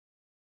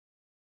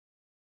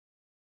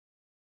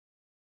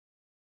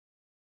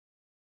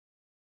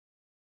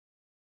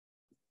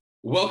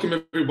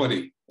Welcome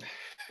everybody.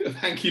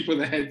 Thank you for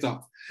the heads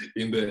up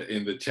in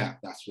the chat.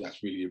 That's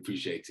really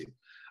appreciated.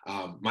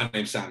 My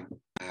name's Sam,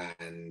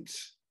 and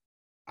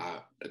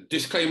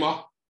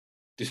disclaimer.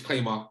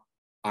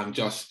 I'm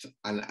just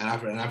an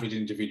average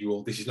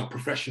individual. This is not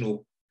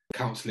professional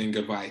counselling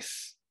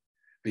advice.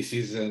 This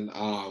isn't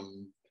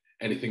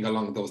anything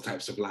along those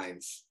types of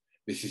lines.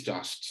 This is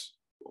just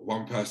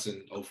one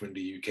person over in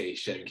the UK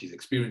sharing his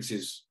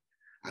experiences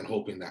and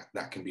hoping that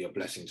that can be a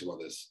blessing to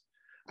others.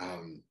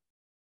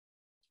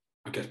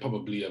 I guess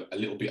probably a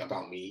little bit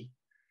about me.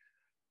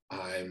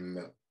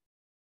 I'm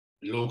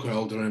local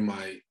elder in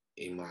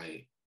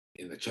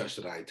the church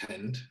that I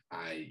attend.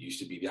 I used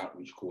to be the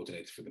outreach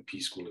coordinator for the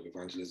Peace School of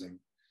Evangelism.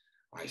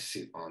 I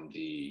sit on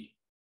the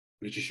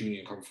British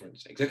Union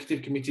Conference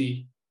Executive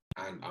Committee,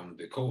 and I'm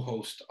the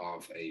co-host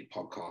of a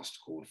podcast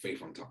called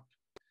Faith on Top,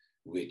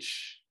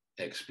 which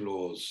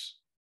explores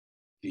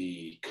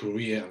the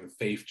career and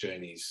faith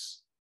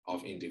journeys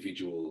of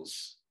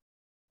individuals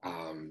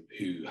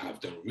who have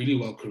done really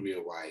well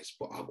career-wise,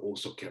 but have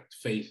also kept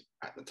faith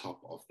at the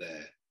top of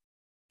their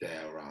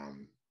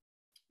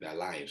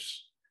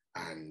lives,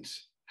 and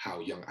how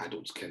young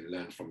adults can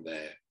learn from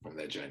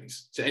their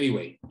journeys. So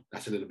anyway,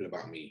 that's a little bit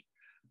about me.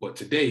 But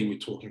today we're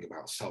talking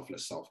about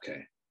selfless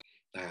self-care,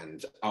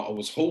 and I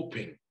was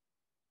hoping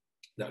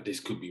that this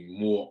could be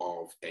more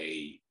of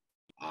a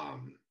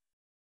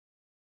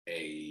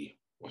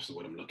what's the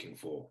word I'm looking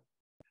for?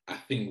 A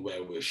thing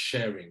where we're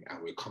sharing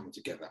and we're coming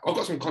together. I've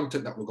got some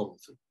content that we're going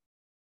through,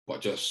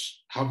 but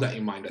just have that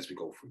in mind as we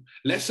go through.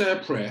 Let's say a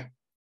prayer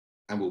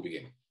and we'll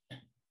begin.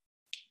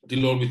 Dear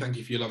Lord, we thank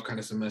you for your love,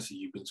 kindness, and mercy.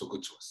 You've been so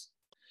good to us.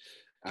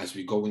 As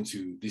we go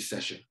into this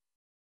session,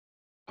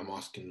 I'm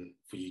asking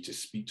for you to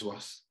speak to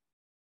us.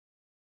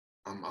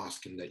 I'm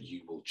asking that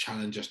you will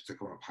challenge us to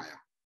come up higher.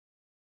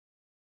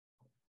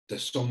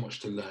 There's so much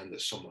to learn,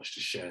 there's so much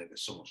to share,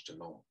 there's so much to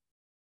know.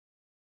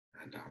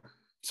 And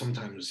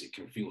sometimes it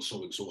can feel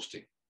so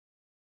exhausting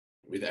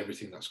with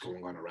everything that's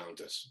going on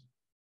around us,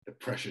 the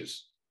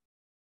pressures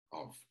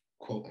of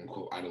quote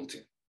unquote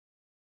adulting.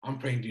 I'm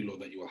praying, dear Lord,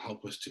 that you will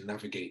help us to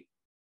navigate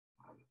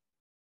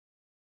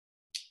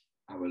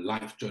our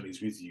life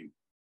journeys with you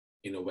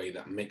in a way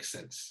that makes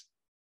sense,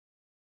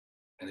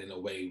 and in a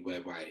way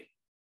whereby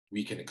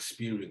we can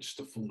experience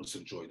the fullness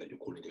of joy that you're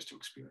calling us to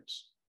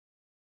experience.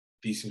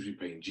 These things we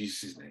pray in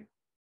Jesus' name.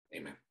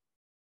 Amen.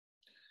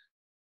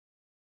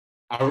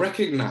 I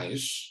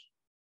recognize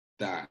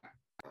that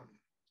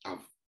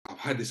I've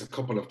had this a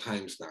couple of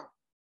times now.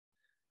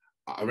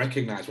 I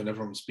recognize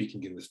whenever I'm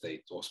speaking in the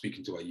States or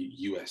speaking to a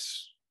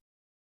US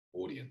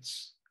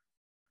audience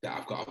that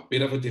I've got a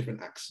bit of a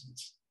different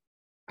accent.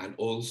 And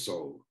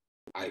also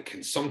I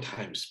can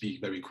sometimes speak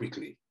very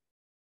quickly.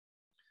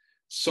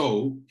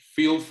 So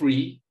feel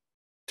free,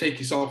 take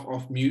yourself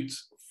off mute.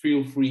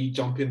 Feel free,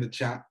 jump in the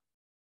chat.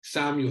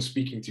 Sam, you're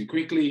speaking too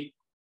quickly,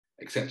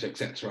 etc.,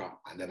 etc.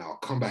 And then I'll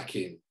come back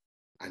in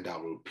and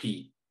I'll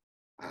repeat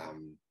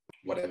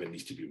whatever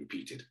needs to be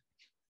repeated.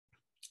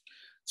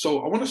 So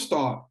I want to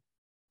start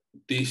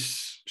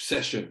this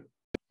session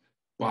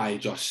by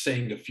just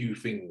saying a few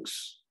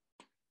things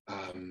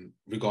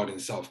regarding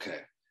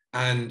self-care.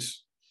 And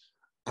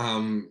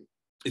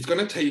it's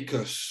going to take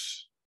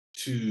us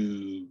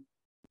to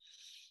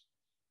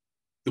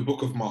the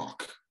book of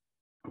Mark.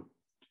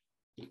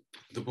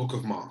 The book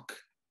of Mark.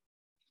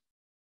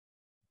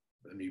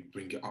 Let me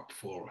bring it up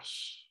for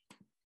us.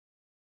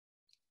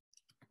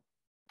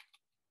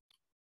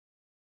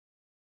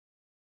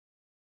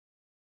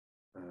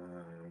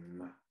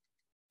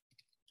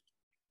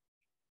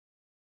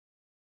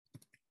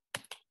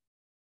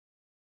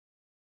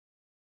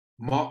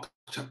 Mark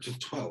chapter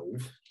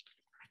 12,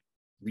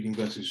 reading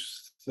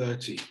verses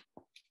 30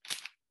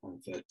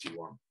 and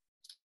 31.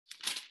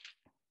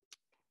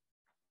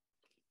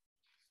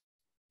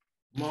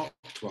 Mark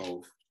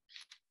 12,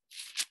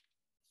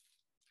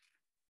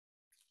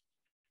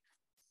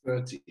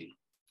 30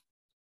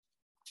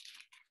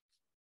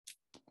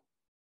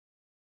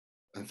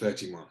 and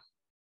 31.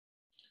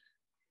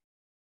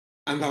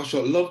 And thou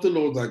shalt love the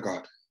Lord thy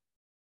God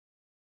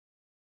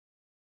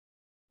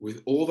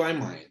with all thy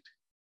mind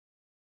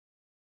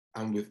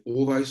and with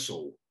all thy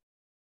soul.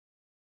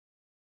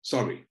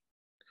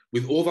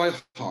 With all thy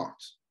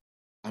heart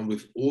and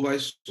with all thy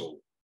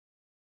soul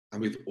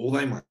and with all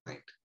thy mind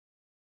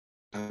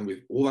and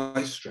with all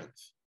thy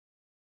strength.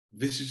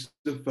 This is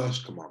the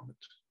first commandment.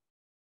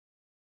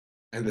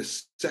 And the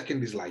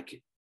second is like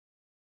it,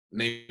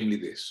 namely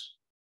this: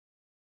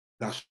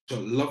 thou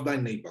shalt love thy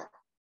neighbor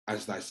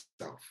as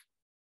thyself.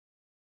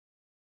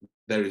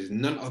 There is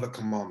none other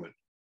commandment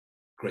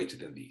greater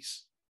than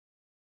these.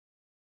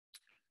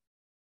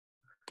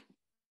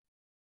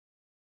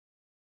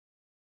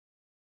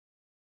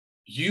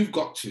 You've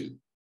got to,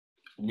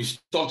 we're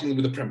starting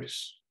with the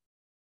premise.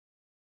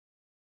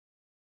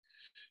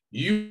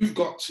 You've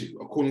got to,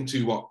 according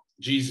to what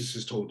Jesus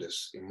has told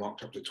us in Mark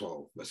chapter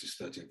 12, verses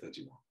 30 and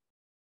 31,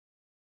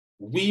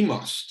 we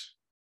must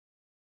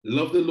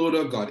love the Lord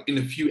our God in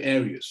a few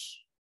areas: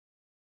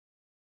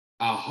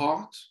 our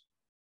heart,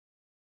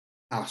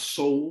 our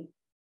soul,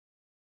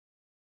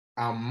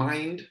 our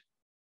mind,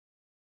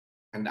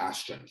 and our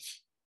strength.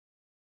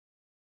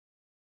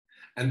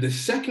 And the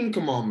second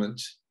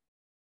commandment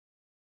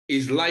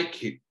is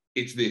like it.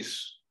 It's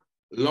this: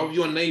 love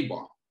your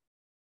neighbor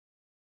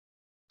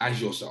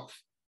as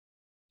yourself.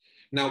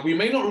 Now, we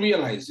may not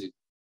realize it,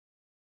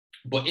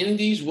 but in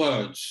these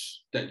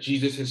words that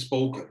Jesus has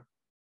spoken,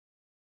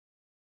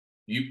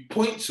 you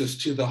points us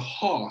to the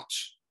heart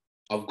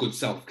of good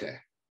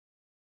self-care.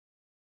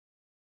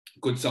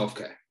 Good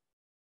self-care.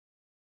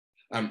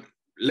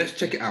 Let's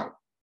check it out.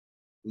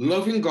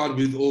 Loving God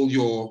with all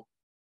your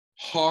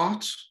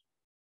heart,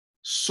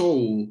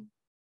 soul,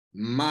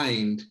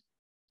 mind,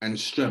 and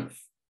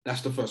strength.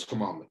 That's the first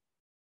commandment.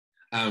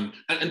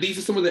 And these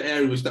are some of the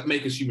areas that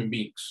make us human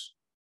beings: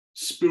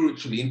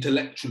 spiritually,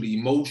 intellectually,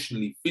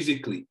 emotionally,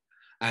 physically.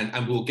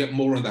 And we'll get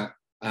more on that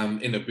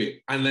in a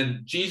bit. And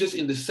then Jesus,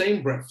 in the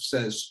same breath,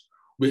 says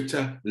we're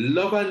to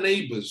love our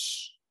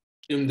neighbors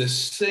in the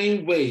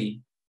same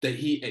way that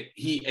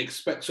he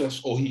expects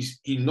us, or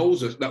he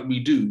knows us that we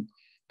do,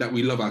 that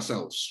we love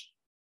ourselves.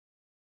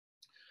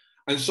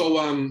 And so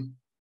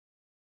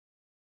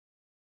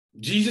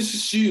Jesus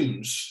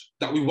assumes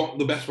that we want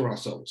the best for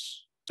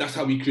ourselves. That's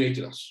how he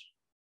created us.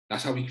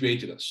 That's how he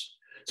created us.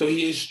 So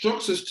he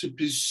instructs us to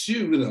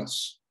pursue with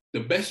us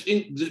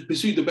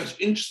pursue the best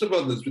interest of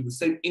others with the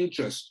same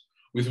interest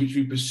with which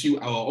we pursue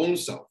our own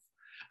self.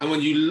 And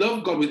when you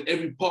love God with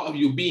every part of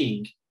your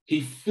being,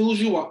 he fills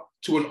you up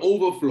to an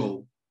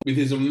overflow with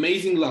his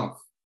amazing love.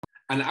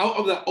 And out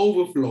of that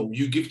overflow,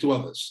 you give to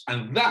others.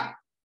 And that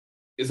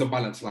is a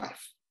balanced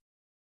life.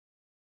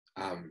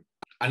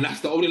 And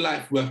that's the only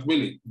life worth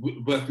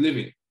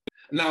living.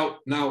 Now,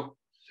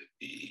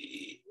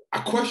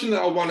 a question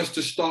that I want us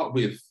to start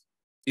with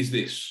is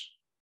this: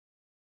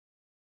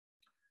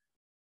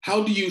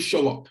 how do you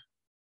show up?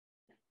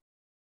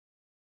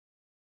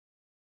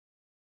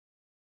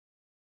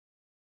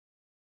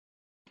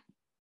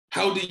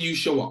 How do you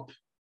show up?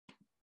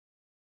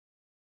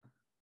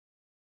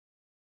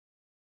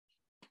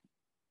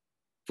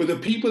 For the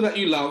people that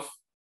you love,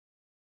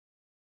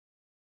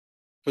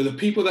 for the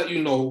people that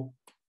you know,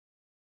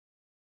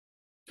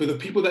 for the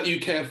people that you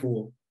care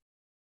for,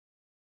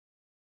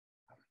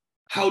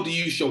 how do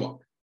you show up?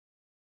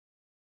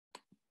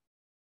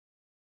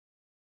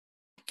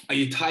 Are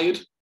you tired?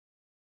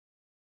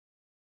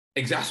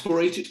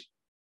 Exasperated?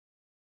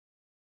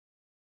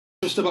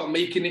 Just about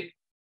making it?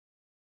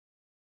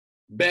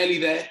 Barely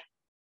there?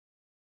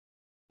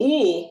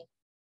 Or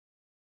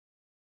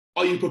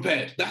are you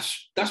prepared?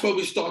 That's why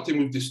we're starting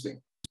with this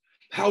thing.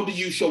 How do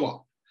you show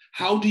up?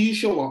 How do you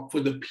show up for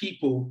the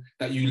people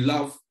that you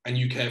love and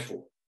you care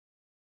for?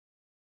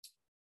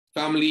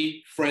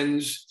 Family,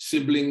 friends,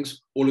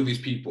 siblings, all of these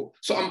people.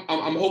 So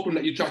I'm hoping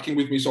that you're tracking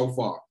with me so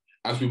far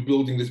as we're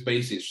building this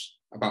basis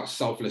about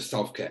selfless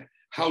self-care.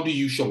 How do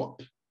you show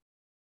up?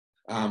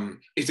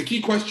 It's a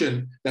key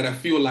question that I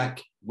feel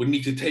like we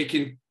need to take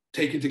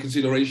into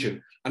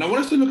consideration. And I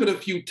want us to look at a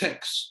few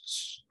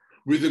texts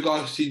with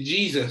regards to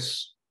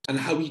Jesus and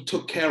how he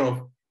took care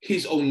of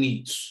his own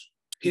needs.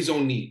 His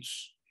own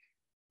needs.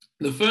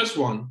 The first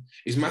one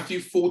is Matthew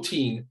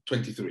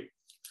 14:23.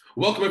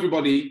 Welcome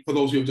everybody, for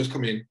those who have just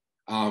come in.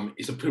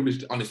 It's a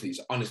privilege, honestly,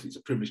 it's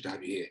a privilege to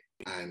have you here.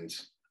 And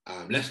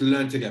let's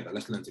learn together,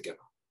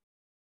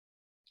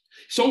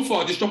 So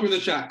far, just drop in the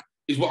chat,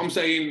 is what I'm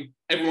saying,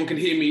 everyone can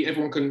hear me,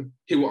 everyone can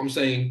hear what I'm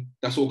saying,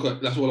 that's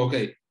all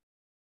okay?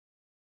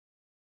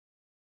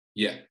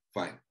 Yeah,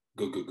 fine,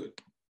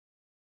 good.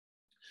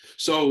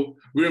 So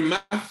we're in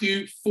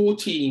Matthew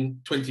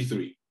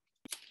 14:23.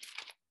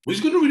 We're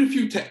just going to read a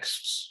few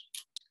texts,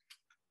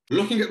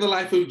 looking at the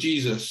life of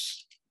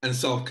Jesus and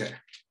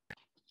self-care.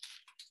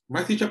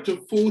 Matthew chapter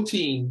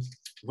 14,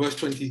 verse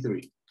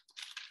 23.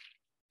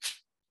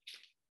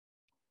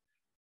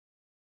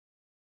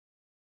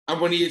 And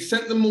when he had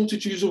sent the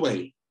multitudes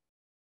away,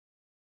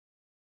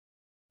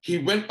 he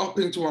went up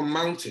into a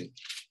mountain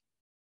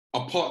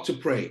apart to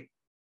pray.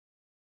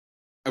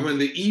 And when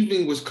the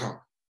evening was come,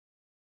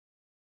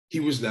 he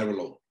was there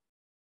alone.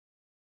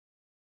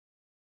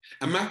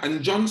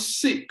 And John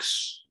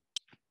 6,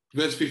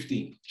 verse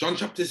 15. John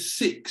chapter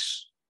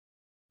 6,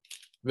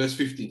 verse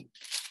 15.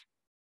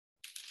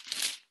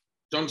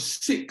 John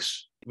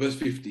 6, verse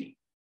 15.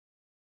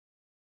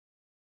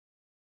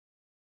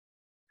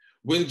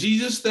 When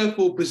Jesus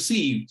therefore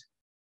perceived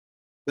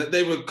that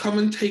they were come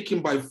and take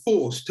him by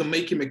force to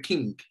make him a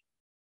king,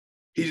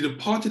 he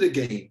departed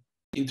again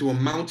into a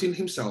mountain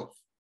himself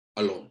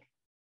alone.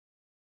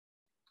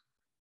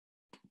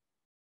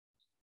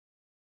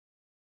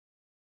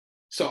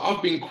 So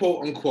I've been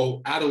quote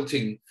unquote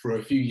adulting for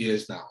a few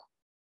years now.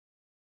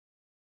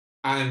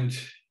 And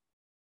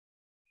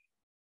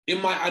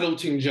in my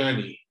adulting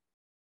journey,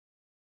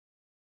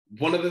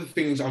 one of the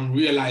things I'm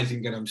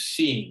realizing and I'm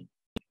seeing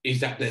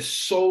is that there's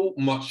so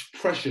much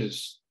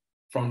pressures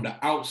from the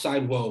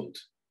outside world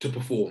to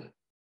perform.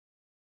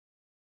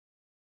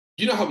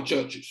 You know how the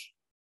church is,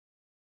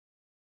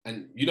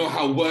 and you know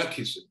how work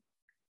is,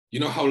 you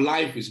know how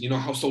life is, you know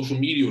how social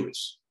media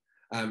is.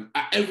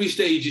 At every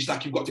stage, it's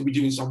like you've got to be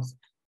doing something.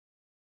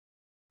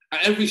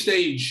 At every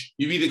stage,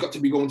 you've either got to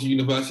be going to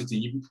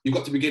university, you've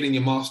got to be getting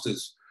your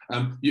master's,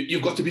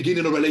 you've got to be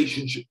getting a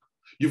relationship,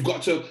 you've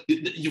got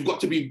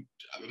to be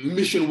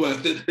mission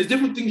work. There's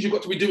different things you've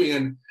got to be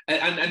doing,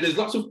 and there's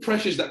lots of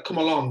pressures that come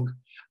along.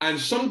 And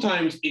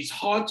sometimes it's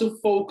hard to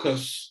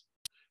focus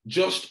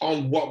just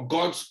on what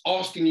God's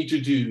asking you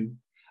to do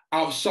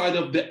outside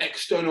of the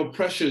external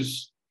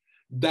pressures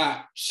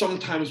that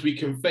sometimes we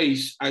can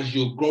face as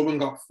you're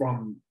growing up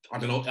from, I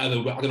don't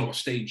know what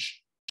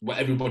stage where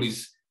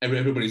everybody's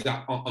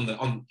at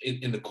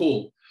in the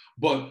call.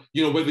 But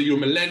whether you're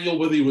a millennial,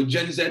 whether you're a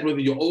Gen Z, whether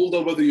you're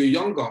older, whether you're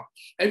younger,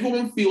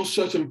 everyone feels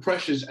certain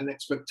pressures and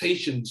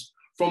expectations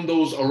from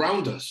those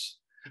around us.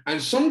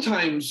 And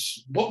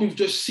sometimes what we've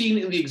just seen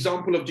in the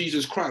example of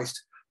Jesus Christ,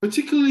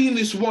 particularly in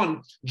this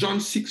one, John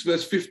 6,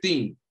 verse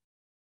 15,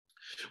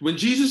 when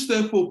Jesus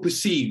therefore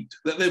perceived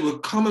that they were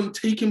come and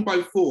taken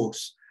by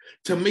force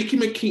to make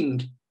him a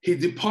king, he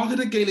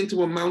departed again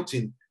into a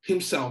mountain,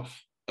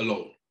 himself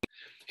alone.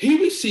 Here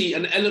we see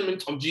an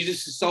element of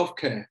Jesus'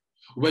 self-care,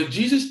 where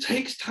Jesus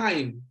takes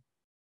time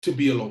to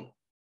be alone.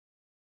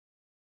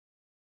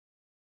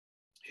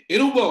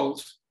 In a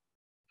world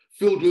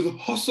filled with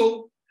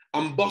hustle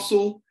and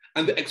bustle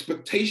and the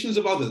expectations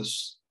of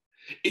others,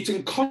 it's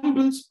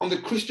incumbent on the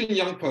Christian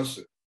young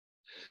person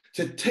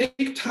to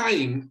take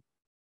time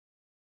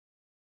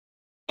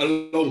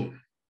alone.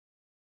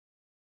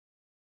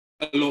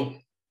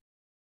 Alone.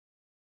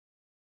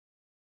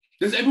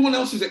 There's everyone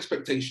else's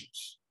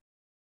expectations,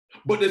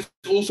 but there's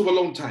also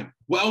alone time.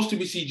 What else do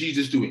we see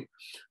Jesus doing?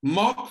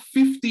 Mark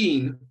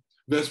 15,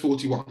 verse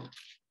 41.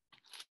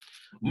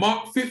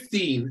 Mark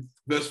 15,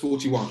 verse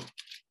 41.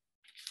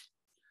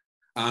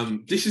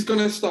 This is going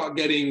to start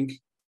getting,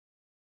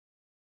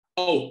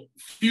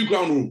 few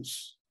ground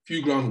rules.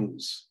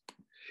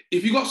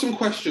 If you got some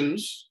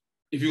questions,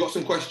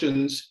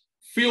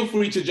 feel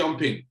free to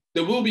jump in.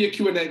 There will be a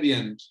Q&A at the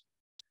end.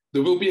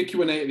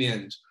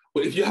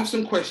 But if you have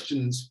some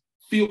questions,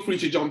 feel free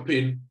to jump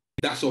in.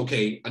 That's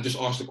okay. And just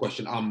ask the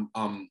question. I'm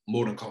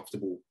more than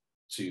comfortable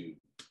to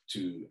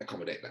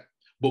accommodate that.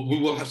 But we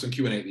will have some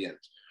Q&A at the end.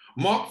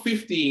 Mark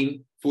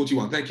 15,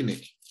 41. Thank you,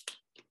 Nick.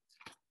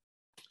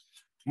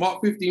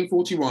 Mark 15,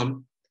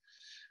 41.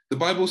 The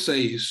Bible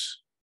says,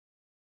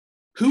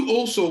 who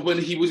also, when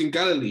he was in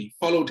Galilee,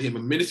 followed him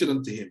and ministered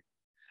unto him,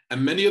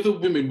 and many other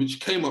women which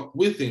came up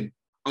with him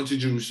unto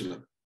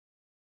Jerusalem.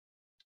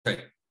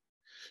 Okay.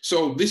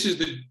 So this is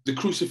the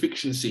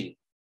crucifixion scene,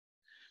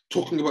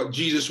 talking about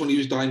Jesus when he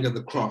was dying at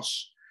the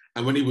cross.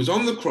 And when he was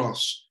on the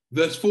cross,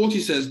 verse 40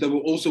 says, there were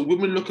also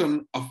women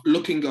looking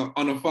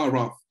on afar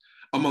off,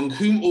 among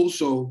whom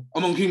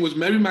was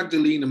Mary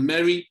Magdalene and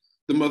Mary,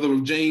 the mother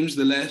of James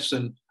the Less,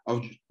 and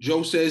of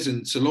Joses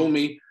and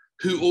Salome,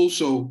 who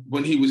also,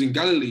 when he was in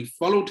Galilee,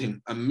 followed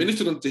him and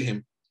ministered unto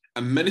him,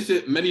 and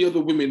many other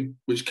women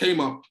which came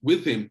up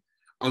with him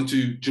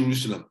unto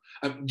Jerusalem.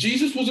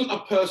 Jesus wasn't a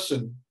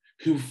person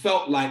who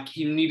felt like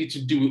he needed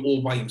to do it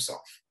all by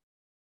himself.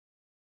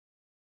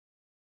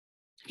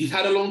 He's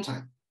had a long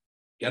time.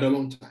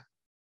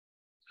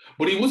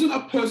 But he wasn't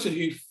a person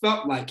who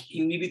felt like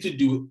he needed to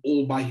do it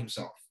all by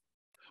himself.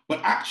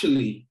 But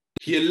actually,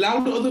 he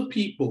allowed other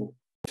people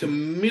to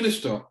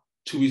minister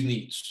to his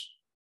needs.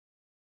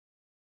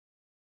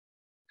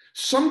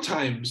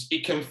 Sometimes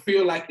it can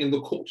feel like in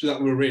the culture that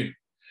we're in,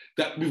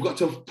 that we've got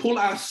to pull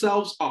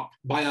ourselves up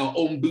by our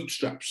own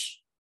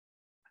bootstraps,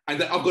 and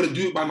that I've got to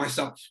do it by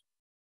myself.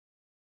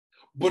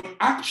 But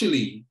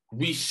actually,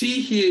 we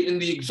see here in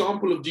the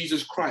example of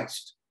Jesus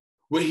Christ,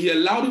 where he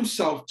allowed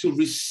himself to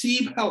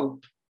receive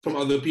help from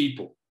other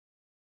people.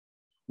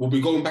 We'll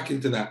be going back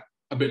into that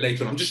a bit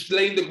later on. I'm just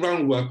laying the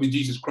groundwork with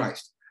Jesus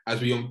Christ as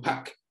we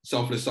unpack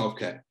selfless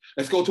self-care.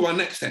 Let's go to our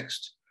next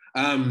text.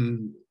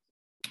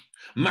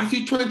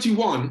 Matthew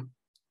 21,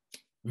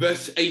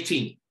 verse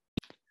 18.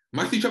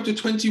 Matthew chapter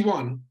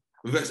 21,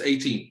 verse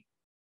 18.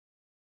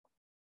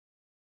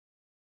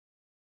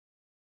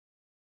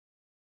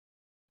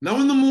 Now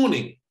in the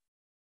morning,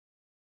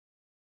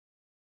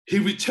 he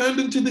returned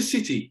into the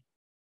city.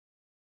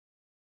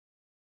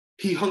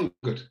 He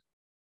hungered.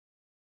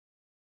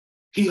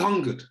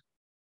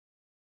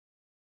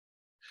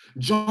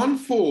 John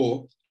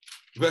 4,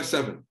 verse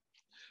 7.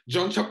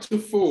 John chapter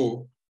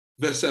 4,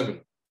 verse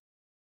 7.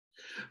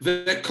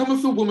 There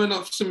cometh a woman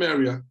of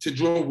Samaria to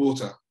draw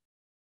water.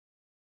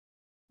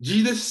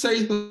 Jesus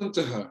saith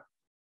unto her,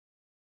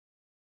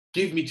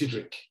 give me to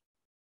drink.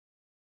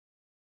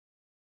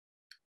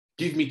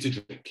 Give me to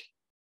drink.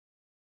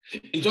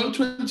 In John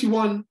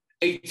 21,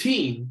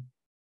 18,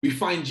 we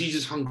find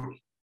Jesus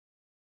hungry.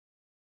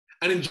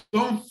 And in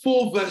John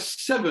 4, verse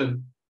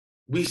 7,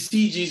 we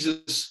see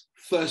Jesus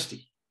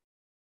thirsty.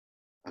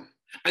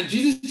 And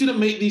Jesus didn't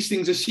make these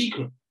things a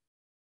secret.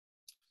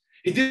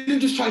 He didn't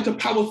just try to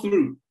power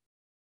through,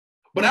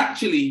 but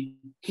actually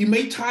he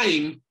made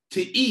time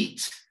to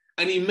eat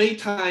and he made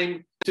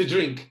time to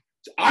drink.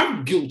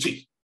 I'm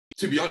guilty,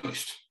 to be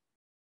honest,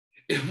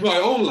 in my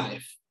own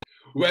life,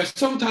 where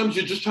sometimes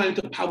you're just trying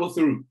to power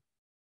through.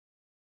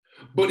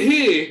 But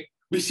here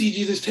we see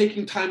Jesus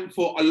taking time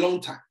for a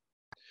long time.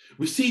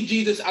 We see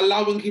Jesus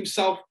allowing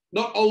himself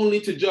not only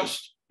to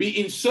just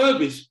be in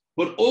service,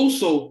 but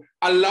also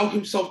allow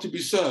himself to be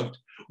served.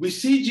 We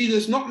see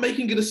Jesus not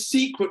making it a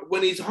secret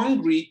when he's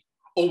hungry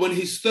or when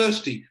he's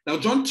thirsty. Now,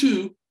 John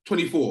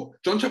 2:24.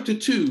 John chapter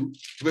 2,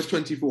 verse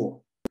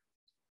 24.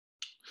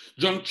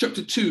 John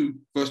chapter 2,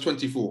 verse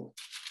 24.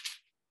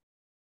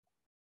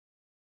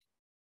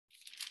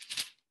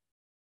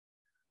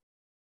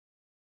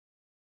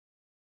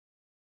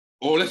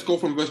 Or let's go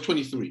from verse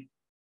 23.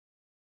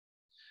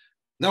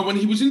 Now, when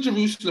he was in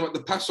Jerusalem at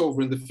the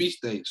Passover and the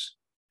feast days,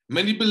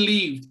 many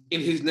believed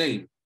in his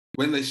name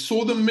when they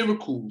saw the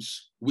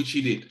miracles which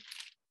he did.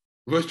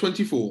 Verse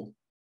 24.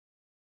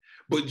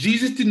 But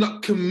Jesus did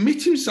not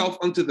commit himself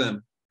unto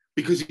them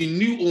because he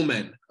knew all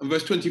men. And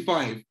verse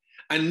 25.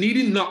 And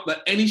needed not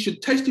that any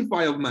should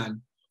testify of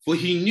man, for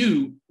he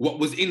knew what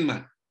was in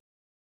man.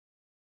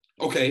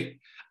 Okay.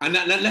 And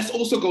let's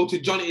also go to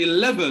John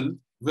 11,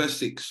 verse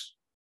 6.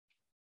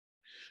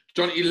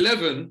 John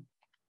 11,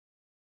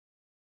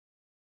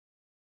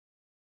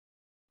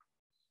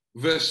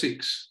 verse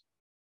 6.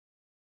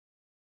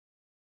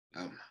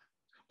 Well,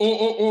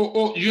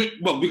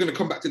 we're going to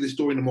come back to this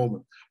story in a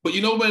moment. But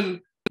you know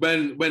when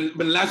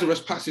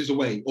Lazarus passes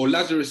away, or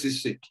Lazarus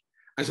is sick,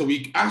 and so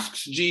he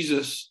asks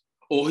Jesus,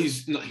 or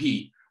he's not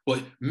he,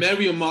 but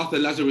Mary and Martha,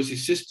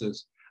 Lazarus'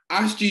 sisters,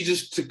 ask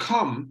Jesus to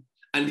come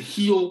and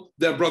heal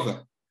their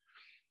brother.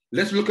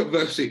 Let's look at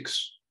verse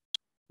 6.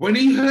 When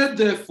he heard,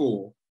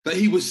 therefore, that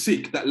he was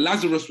sick, that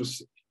Lazarus was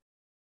sick,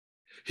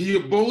 he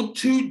abode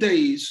 2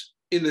 days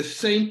in the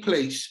same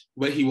place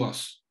where he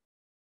was.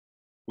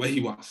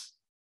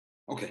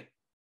 Okay.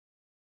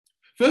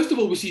 First of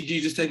all, we see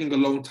Jesus taking a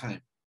long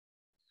time.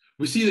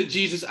 We see that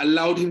Jesus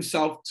allowed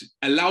himself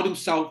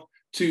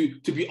to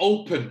be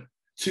open,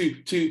 to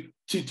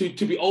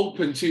be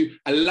open to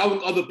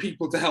allowing other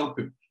people to help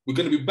him. We're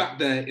going to be back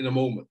there in a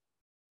moment.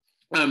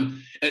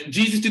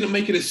 Jesus didn't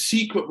make it a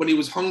secret when he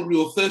was hungry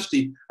or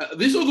thirsty.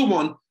 This other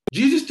one,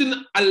 Jesus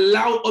didn't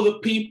allow other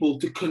people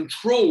to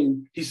control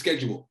his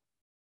schedule.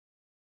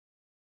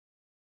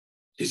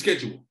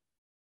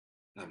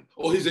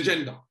 Or his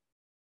agenda.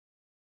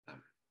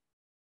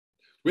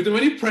 With the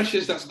many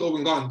pressures that's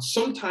going on,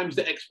 sometimes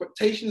the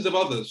expectations of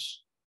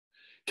others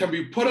can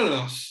be put on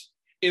us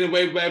in a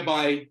way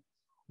whereby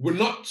we're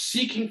not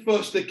seeking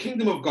first the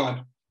kingdom of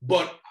God,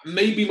 but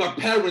maybe my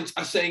parents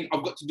are saying,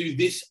 I've got to do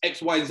this,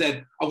 X, Y,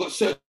 Z. I've got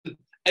certain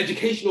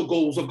educational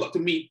goals I've got to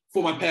meet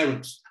for my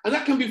parents. And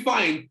that can be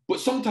fine, but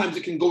sometimes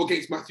it can go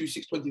against Matthew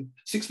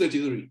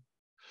 6:33.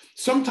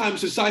 Sometimes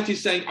society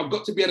is saying, I've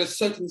got to be at a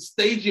certain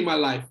stage in my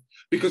life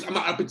because I'm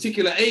at a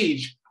particular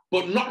age,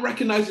 but not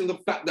recognizing the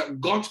fact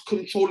that God's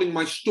controlling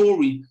my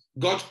story,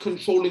 God's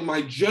controlling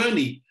my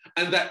journey,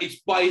 and that it's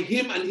by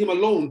him and him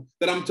alone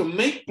that I'm to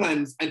make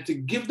plans and to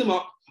give them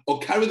up or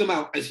carry them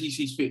out as he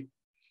sees fit.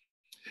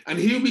 And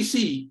here we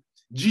see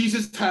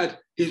Jesus had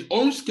his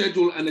own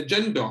schedule and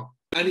agenda,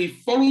 and he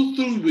followed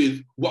through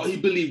with what he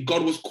believed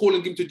God was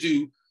calling him to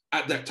do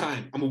at that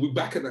time. And we'll be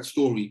back at that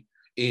story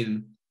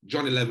in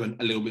John 11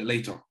 a little bit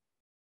later.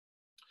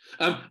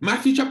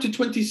 Matthew chapter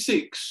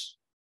 26,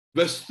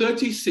 verse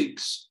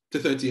 36 to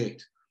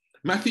 38.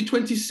 Matthew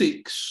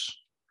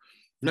 26,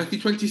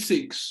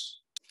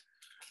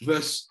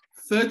 verse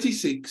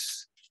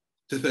 36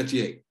 to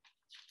 38.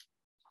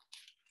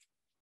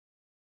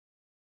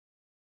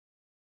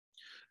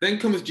 Then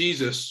cometh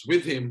Jesus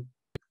with him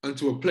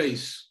unto a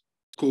place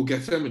called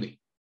Gethsemane.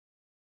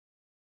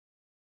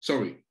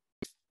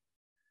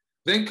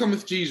 Then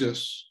cometh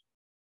Jesus.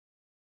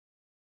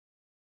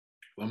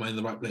 Am I in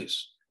the right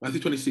place? Matthew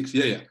 26,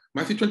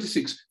 Matthew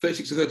 26,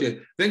 36 to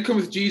 38. Then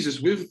cometh Jesus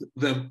with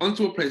them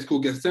unto a place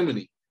called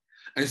Gethsemane,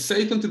 and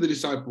saith unto the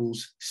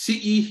disciples,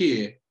 sit ye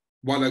here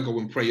while I go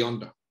and pray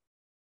yonder.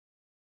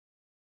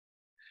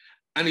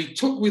 And he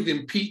took with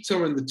him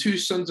Peter and the 2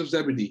 sons of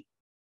Zebedee,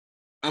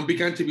 and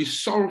began to be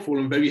sorrowful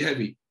and very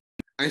heavy,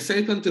 and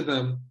saith unto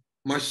them,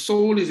 my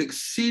soul is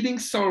exceeding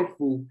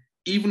sorrowful,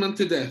 even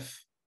unto death.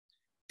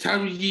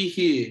 Tarry ye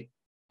here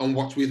and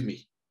watch with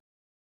me.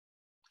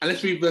 And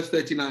let's read verse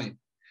 39.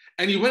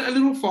 And he went a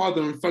little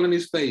farther and fell on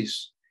his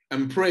face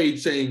and prayed,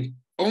 saying,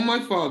 O my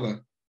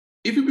Father,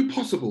 if it be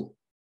possible,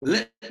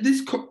 let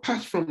this cup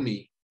pass from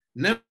me.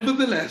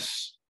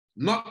 Nevertheless,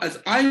 not as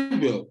I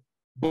will,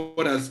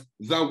 but as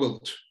thou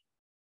wilt.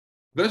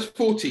 Verse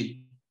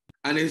 40.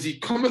 And as he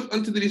cometh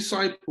unto the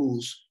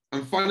disciples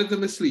and findeth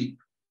them asleep,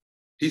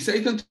 he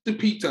saith unto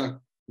Peter,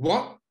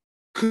 what?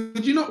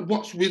 Could you not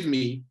watch with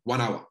me 1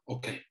 hour?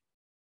 Okay.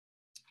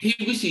 Here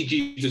we see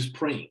Jesus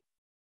praying.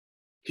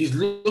 He's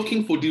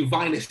looking for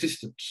divine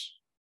assistance.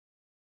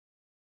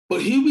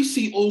 But here we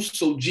see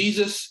also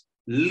Jesus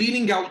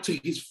leaning out to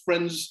his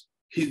friends,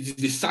 his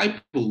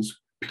disciples,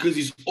 because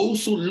he's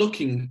also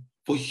looking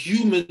for a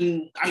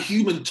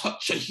human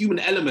touch, a human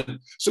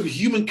element, some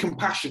human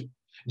compassion.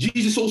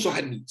 Jesus also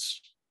had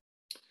needs.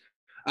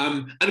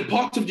 And a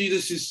part of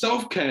Jesus'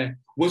 self-care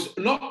was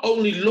not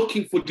only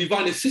looking for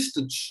divine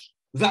assistance,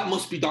 that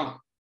must be done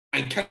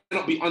and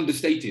cannot be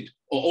understated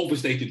or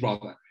overstated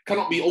rather,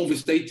 cannot be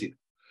overstated.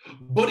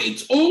 But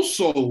it's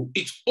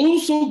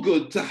also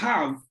good to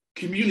have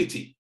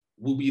community.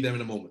 We'll be there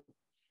in a moment.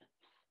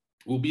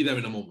 We'll be there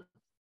in a moment.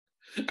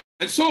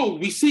 And so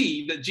we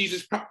see that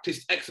Jesus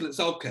practiced excellent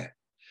self-care,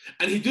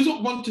 and he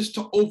doesn't want us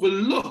to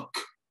overlook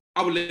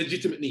our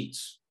legitimate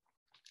needs.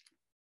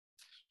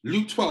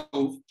 Luke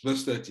 12,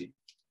 verse 30.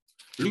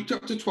 Luke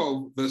chapter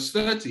 12, verse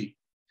 30.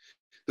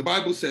 The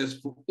Bible says,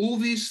 "For all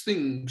these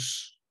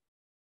things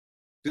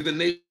do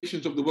the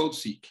nations of the world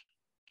seek,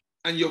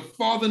 and your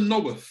Father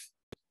knoweth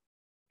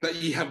that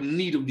ye have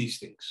need of these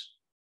things."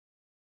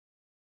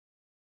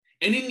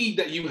 Any need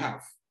that you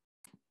have,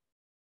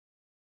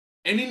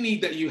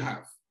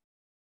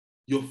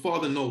 your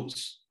Father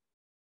knows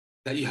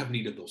that you have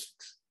need of those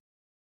things.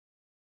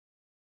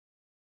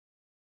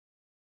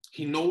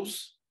 He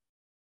knows,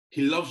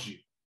 he loves you,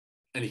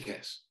 and he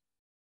cares.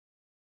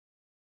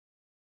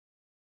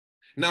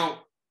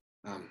 Now,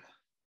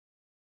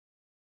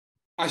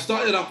 I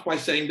started off by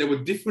saying there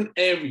were different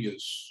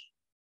areas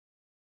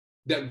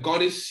that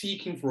God is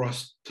seeking for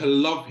us to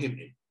love him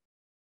in.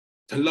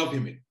 To love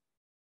him in.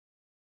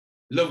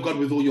 Love God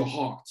with all your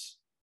heart,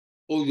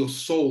 all your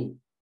soul,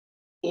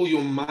 all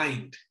your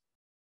mind,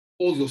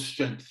 all your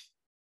strength.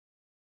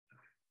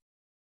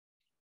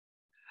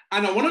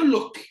 And I want to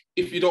look,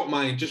 if you don't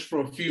mind, just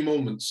for a few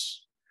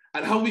moments,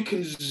 at how we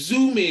can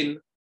zoom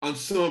in on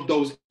some of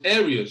those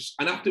areas.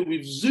 And after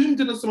we've zoomed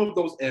in on some of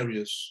those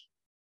areas,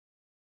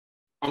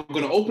 I'm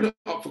going to open it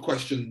up for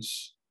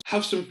questions,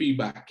 have some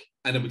feedback,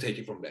 and then we'll take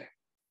it from there.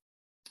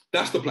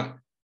 That's the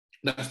plan.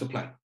 That's the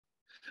plan.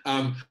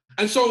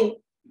 And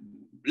so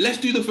let's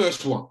do the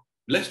first one.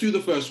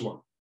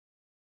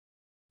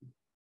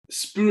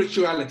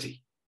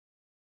 Spirituality.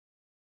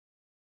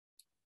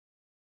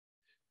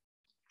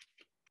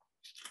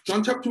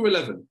 John chapter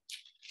 11.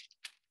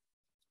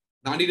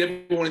 Now I need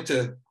everyone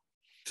to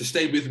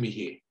stay with me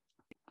here.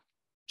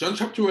 John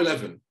chapter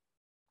 11.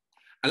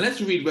 And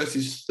let's read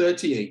verses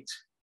 38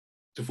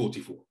 to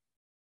 44.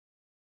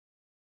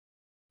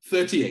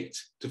 38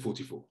 to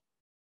 44.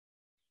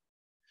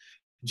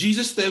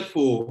 Jesus,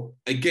 therefore,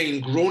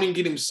 again groaning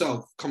in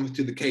himself, cometh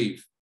to the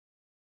cave.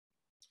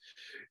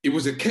 It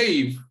was a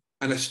cave,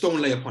 and a stone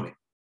lay upon it.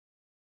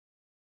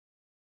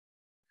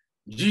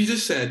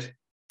 Jesus said,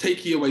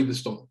 "Take ye away the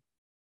stone."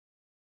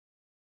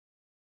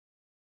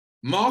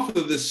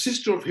 Martha, the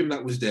sister of him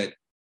that was dead,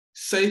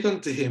 saith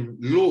unto him,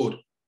 "Lord,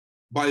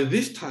 by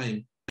this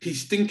time he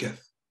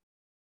stinketh,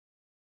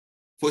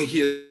 for he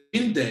hath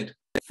been dead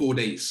 4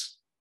 days."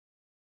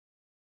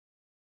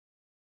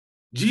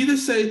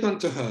 Jesus saith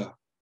unto her,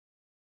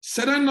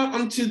 "Said I not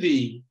unto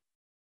thee,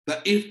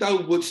 that if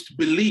thou wouldst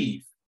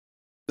believe,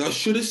 thou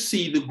shouldest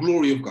see the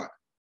glory of God?"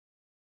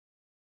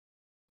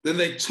 Then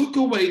they took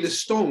away the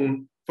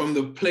stone from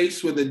the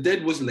place where the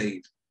dead was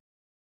laid.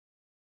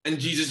 And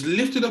Jesus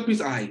lifted up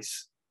his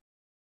eyes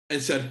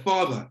and said,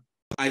 "Father,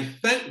 I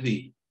thank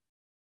thee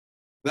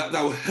that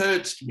thou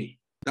hast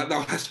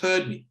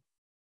heard me.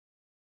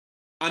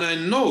 And I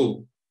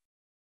know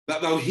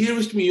that thou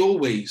hearest me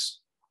always,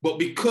 but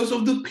because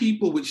of the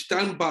people which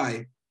stand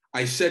by,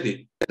 I said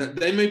it, that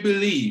they may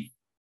believe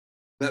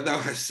that thou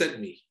hast sent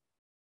me."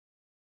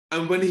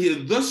 And when he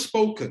had thus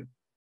spoken,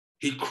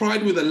 he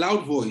cried with a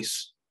loud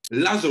voice,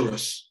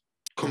 "Lazarus,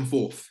 come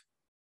forth."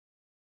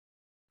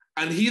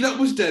 And he that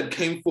was dead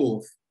came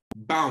forth,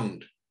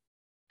 bound,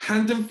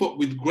 hand and foot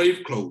with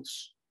grave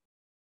clothes,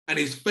 and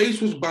his face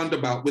was bound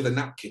about with a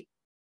napkin.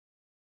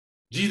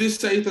 Jesus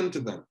saith unto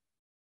them,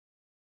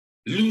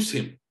 "Loose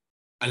him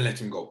and let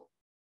him go."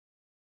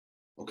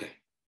 Okay.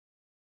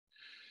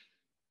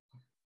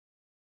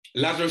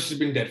 Lazarus has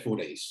been dead 4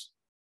 days.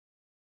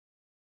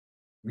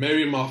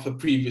 Mary and Martha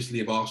previously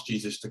have asked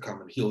Jesus to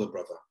come and heal their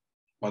brother.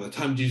 By the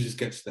time Jesus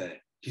gets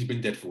there, he's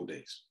been dead 4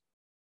 days.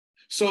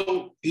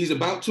 So he's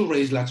about to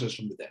raise Lazarus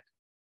from the dead.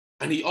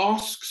 And he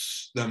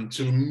asks them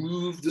to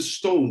remove the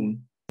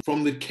stone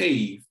from the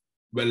cave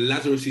where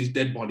Lazarus'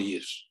 dead body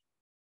is.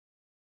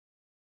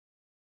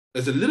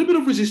 There's a little bit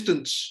of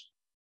resistance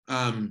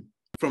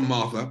from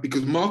Martha,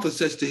 because Martha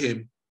says to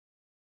him,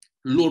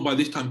 "Lord, by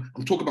this time,"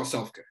 I'm talking about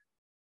self-care.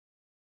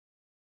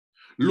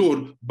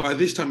 "Lord, by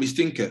this time he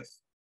stinketh,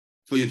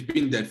 for he has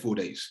been dead 4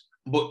 days."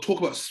 But talk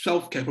about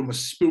self-care from a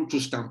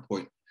spiritual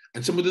standpoint,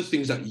 and some of the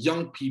things that as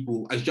young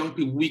people,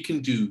 we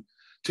can do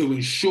to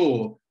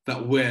ensure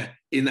that we're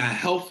in a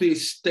healthy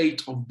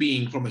state of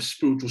being from a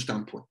spiritual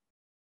standpoint.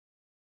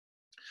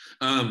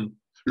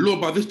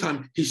 "Lord, by this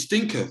time he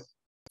stinketh,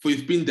 for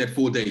he's been dead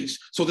 4 days."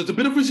 So there's a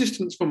bit of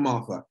resistance from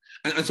Martha.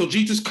 And so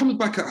Jesus comes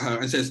back at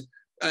her and says,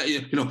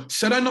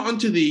 "Said I not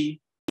unto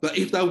thee, that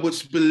if thou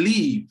wouldst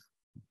believe,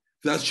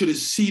 thou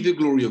shouldest see the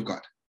glory of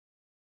God?"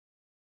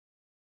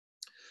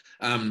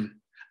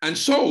 And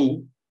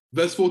so,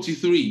 verse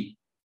 43,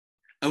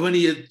 and when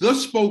he had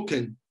thus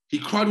spoken, he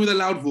cried with a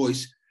loud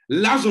voice,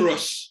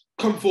 "Lazarus,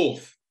 come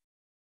forth.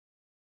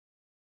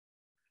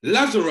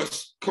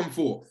 Lazarus, come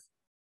forth."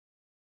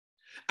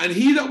 And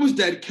he that was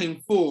dead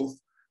came forth,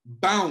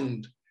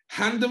 bound,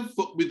 hand and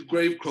foot with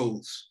grave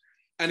clothes,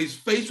 and his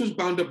face was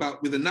bound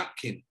about with a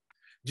napkin.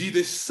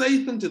 Jesus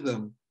saith unto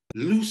them,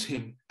 loose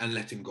him and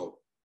let him go.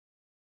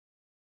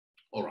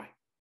 All right.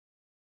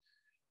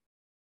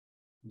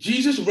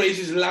 Jesus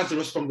raises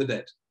Lazarus from the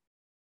dead.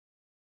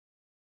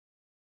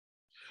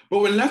 But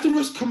when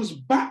Lazarus comes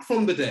back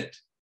from the dead,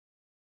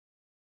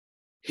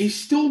 he's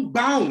still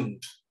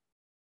bound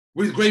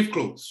with grave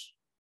clothes.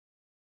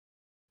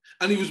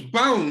 And he was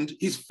bound,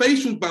 his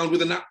face was bound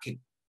with a napkin.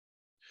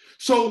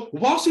 So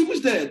whilst he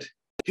was dead,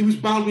 he was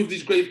bound with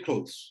these grave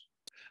clothes.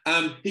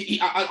 I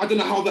don't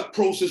know how that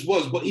process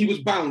was, but he was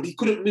bound. He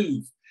couldn't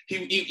move.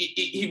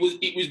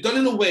 It was done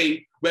in a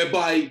way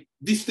whereby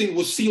this thing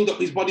was sealed up,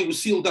 his body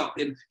was sealed up,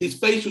 and his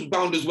face was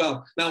bound as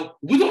well. Now,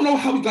 we don't know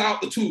how he got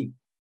out the tomb.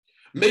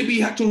 Maybe he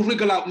had to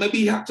wriggle out. Maybe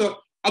he had to,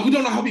 we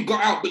don't know how he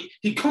got out, but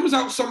he comes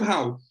out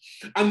somehow.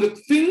 And the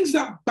things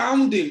that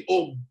bound him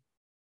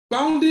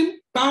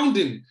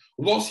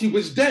whilst he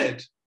was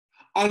dead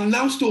are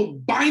now still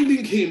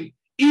binding him,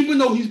 even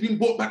though he's been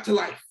brought back to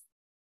life.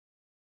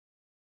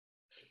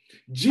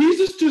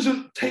 Jesus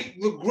doesn't take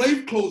the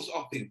grave clothes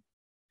off him.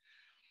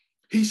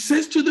 He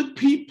says to the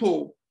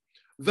people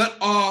that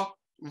are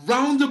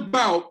round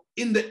about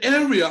in the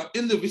area,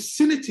 in the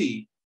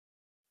vicinity,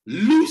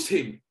 loose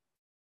him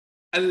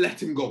and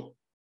let him go.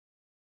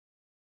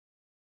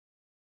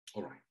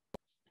 All right.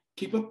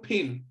 Keep a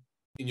pin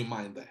in your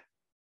mind there.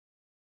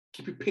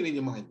 Keep a pin in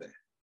your mind there.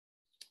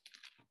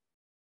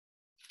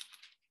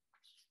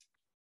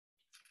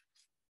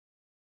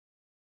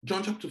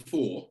 John chapter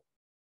 4,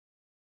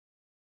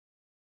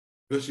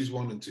 verses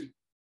 1 and 2.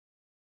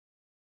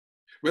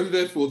 When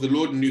therefore the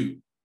Lord knew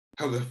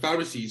how the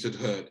Pharisees had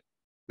heard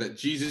that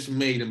Jesus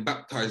made and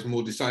baptized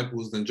more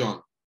disciples than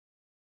John,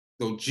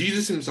 though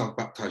Jesus himself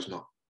baptized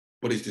not,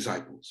 but his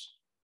disciples.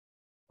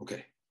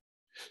 Okay.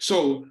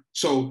 So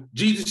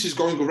Jesus is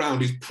going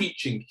around, he's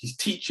preaching, he's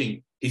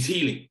teaching, he's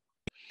healing.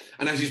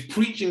 And as he's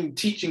preaching,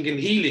 teaching, and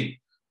healing,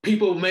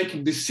 people are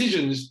making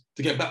decisions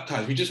to get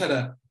baptized. We just had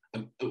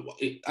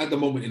at the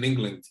moment in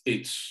England,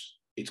 it's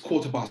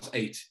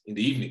 8:15 in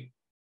the evening.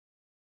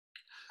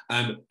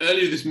 And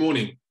earlier this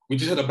morning, we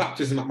just had a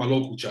baptism at my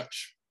local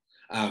church.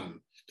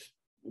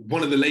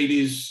 One of the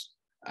ladies,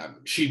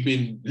 she'd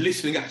been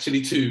listening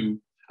actually to,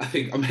 I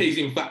think,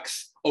 Amazing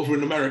Facts over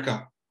in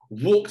America,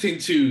 walked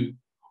into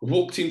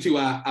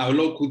our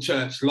local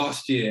church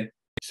last year.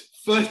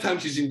 First time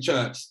she's in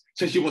church,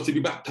 says she wants to be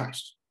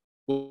baptized.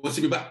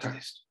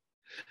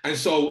 And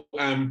so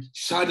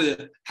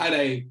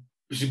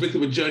she's been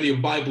through a journey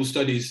of Bible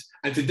studies,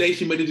 and today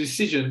she made a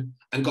decision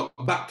and got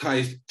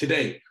baptized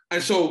today.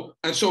 And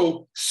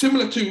so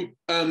similar to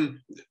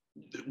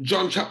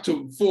John chapter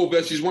 4,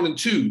 verses 1 and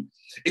 2,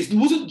 it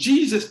wasn't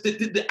Jesus that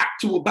did the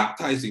actual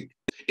baptizing.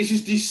 It's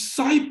his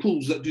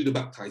disciples that do the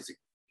baptizing.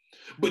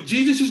 But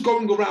Jesus is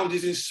going around,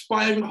 he's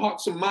inspiring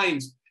hearts and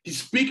minds.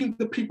 He's speaking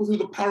to people through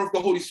the power of the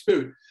Holy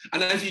Spirit.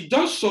 And as he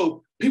does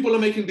so, people are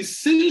making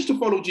decisions to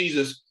follow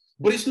Jesus.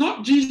 But it's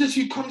not Jesus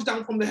who comes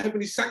down from the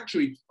heavenly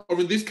sanctuary, or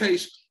in this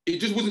case, it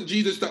just wasn't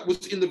Jesus that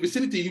was in the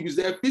vicinity. He was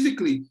there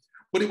physically,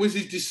 but it was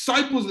his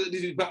disciples that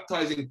did his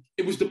baptizing.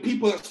 It was the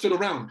people that stood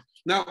around.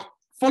 Now,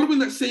 following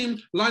that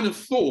same line of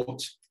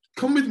thought,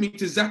 come with me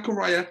to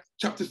Zechariah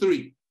chapter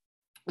 3.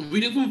 I'm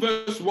reading from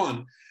verse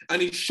 1.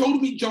 And he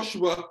showed me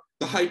Joshua,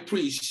 the high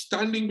priest,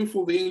 standing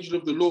before the angel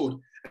of the Lord,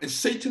 and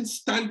Satan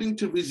standing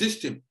to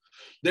resist him.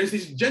 There's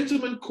this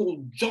gentleman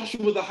called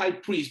Joshua, the high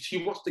priest.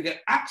 He wants to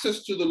get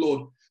access to the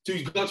Lord,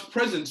 to God's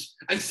presence,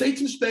 and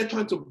Satan's there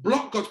trying to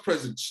block God's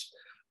presence.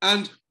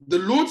 And the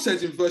Lord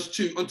says in verse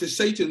 2 unto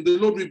Satan, the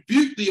Lord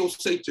rebuke thee, O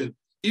Satan,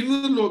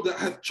 even the Lord that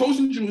hath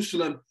chosen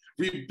Jerusalem,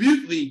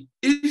 rebuke thee.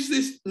 Is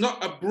this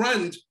not a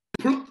brand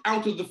plucked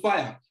out of the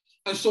fire?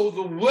 And so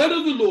the word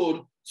of the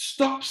Lord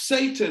stopped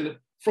Satan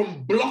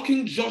from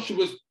blocking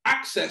Joshua's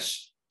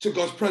access to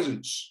God's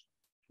presence.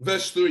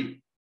 Verse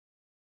 3.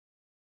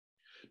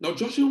 Now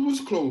Joshua was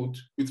clothed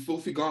with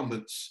filthy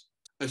garments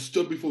and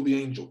stood before the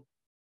angel.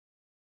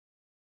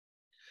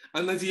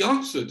 And as he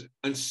answered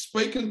and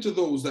spake unto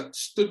those that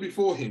stood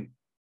before him,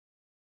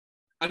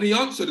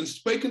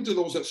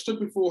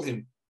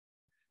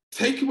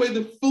 take away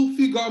the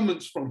filthy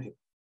garments from him.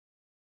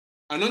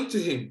 And unto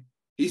him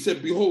he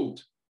said,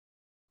 behold,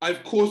 I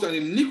have caused an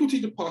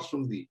iniquity to pass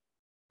from thee.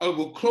 I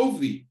will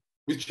clothe thee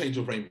with change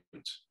of raiment.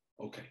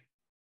 Okay.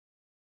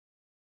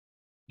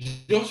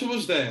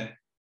 Joshua's there.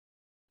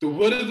 The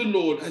word of the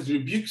Lord has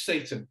rebuked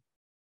Satan.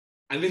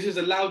 And this has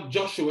allowed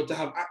Joshua to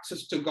have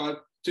access to God,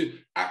 to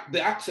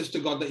the access to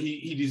God that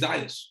he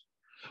desires.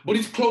 But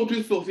he's clothed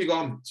with filthy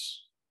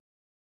garments.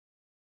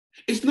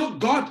 It's not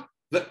God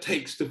that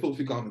takes the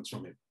filthy garments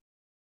from him.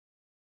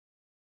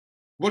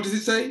 What does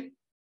it say?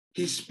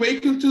 He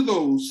spake unto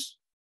those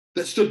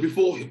that stood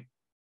before him.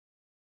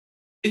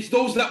 It's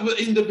those that were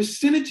in the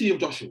vicinity of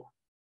Joshua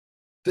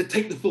that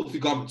take the filthy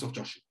garments of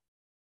Joshua.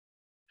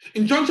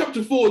 In John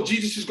chapter 4,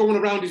 Jesus is going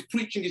around, he's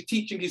preaching, he's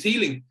teaching, he's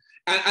healing.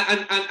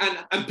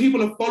 And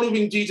people are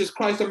following Jesus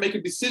Christ and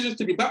making decisions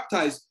to be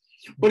baptized.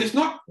 But it's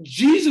not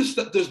Jesus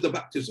that does the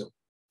baptism.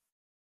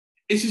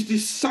 It's his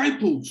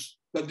disciples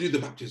that do the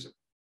baptism.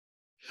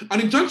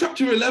 And in John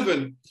chapter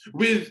 11,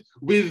 with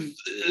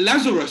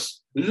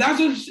Lazarus,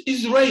 Lazarus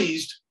is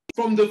raised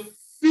from the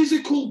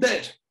physical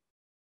dead.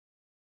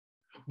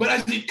 But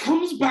as he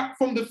comes back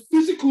from the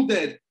physical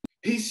dead,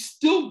 he's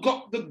still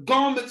got the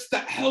garments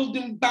that held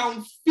him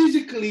bound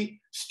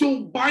physically,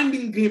 still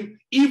binding him,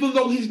 even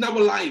though he's now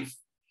alive.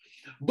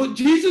 But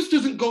Jesus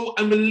doesn't go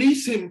and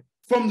release him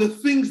from the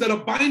things that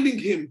are binding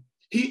him.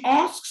 He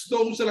asks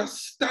those that are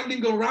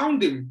standing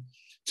around him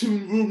to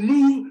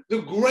remove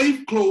the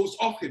grave clothes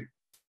off him.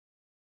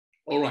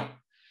 All right,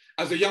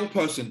 as a young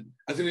person,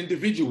 as an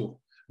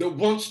individual that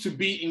wants to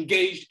be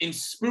engaged in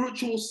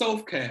spiritual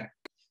self-care,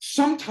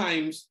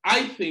 sometimes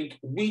I think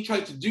we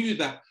try to do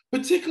that,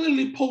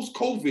 particularly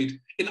post-COVID,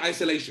 in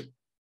isolation.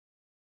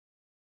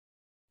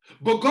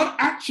 But God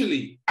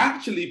actually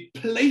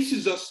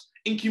places us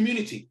in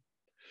community.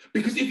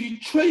 Because if you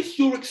trace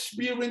your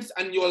experience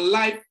and your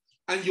life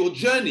and your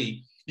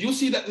journey, you'll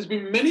see that there's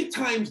been many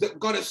times that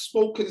God has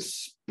spoken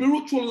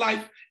spiritual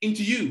life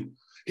into you.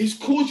 He's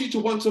caused you to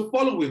want to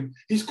follow him.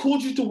 He's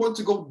caused you to want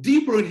to go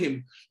deeper in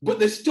him. But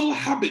there's still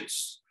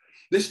habits.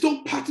 There's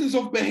still patterns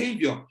of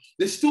behavior.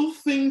 There's still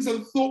things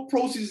and thought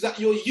processes that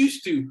you're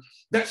used to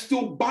that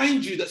still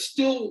bind you, that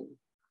still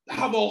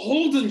have a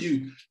hold on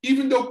you,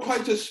 even though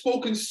Christ has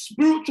spoken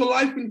spiritual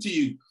life into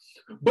you.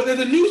 But there's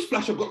a news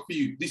flash I've got for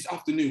you this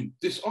afternoon.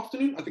 This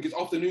afternoon? I think it's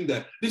afternoon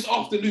there. This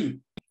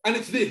afternoon. And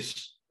it's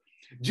this.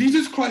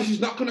 Jesus Christ is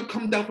not going to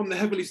come down from the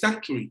heavenly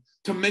sanctuary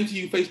to mentor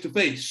you face to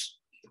face.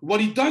 What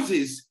he does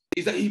is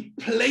that he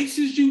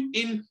places you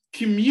in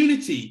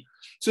community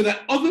so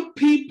that other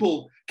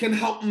people can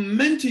help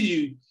mentor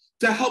you,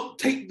 to help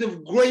take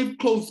the grave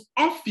clothes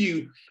off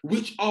you,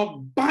 which are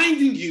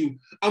binding you.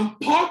 And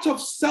part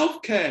of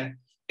self-care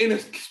in a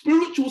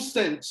spiritual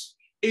sense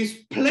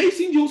is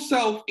placing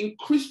yourself in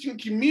Christian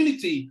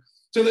community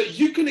so that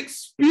you can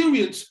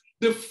experience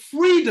the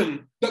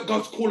freedom that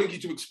God's calling you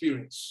to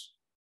experience.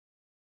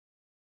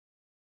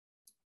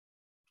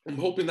 I'm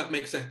hoping that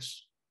makes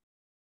sense.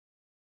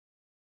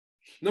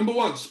 Number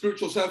one,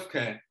 spiritual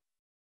self-care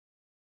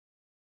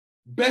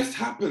best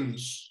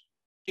happens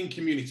in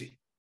community.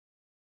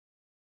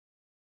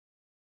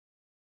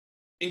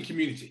 In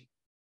community.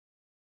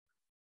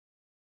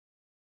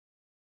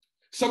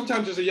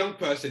 Sometimes as a young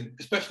person,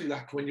 especially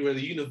like when you're a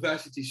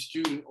university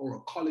student or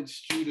a college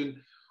student,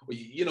 or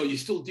you're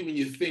still doing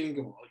your thing,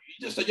 or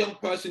you're just a young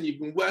person,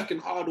 you've been working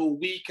hard all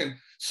week, and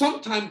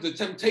sometimes the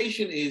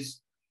temptation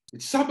is,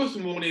 it's Sabbath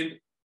morning,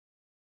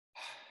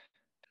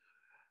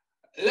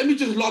 let me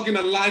just log in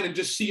online and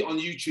just see it on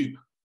YouTube.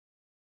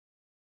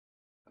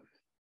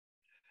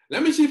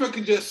 Let me see if I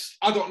can just,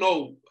 I don't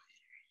know,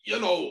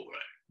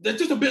 there's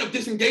just a bit of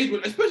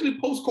disengagement, especially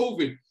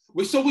post-COVID.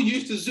 We're so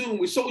used to Zoom.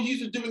 We're so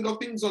used to doing our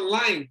things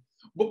online.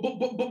 But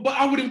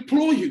I would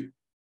implore you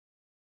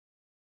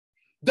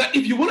that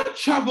if you want to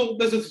travel,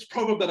 there's this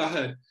proverb that I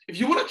heard. If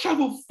you want to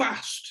travel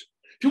fast,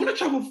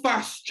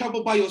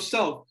 travel by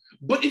yourself.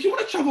 But if you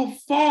want to travel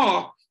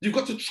far, you've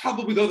got to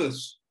travel with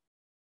others.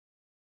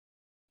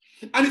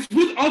 And it's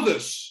with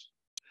others.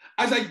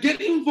 As I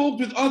get involved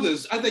with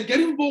others, as I get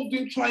involved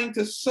in trying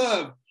to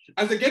serve,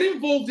 as I get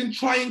involved in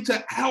trying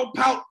to help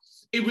out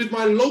with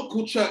my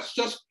local church,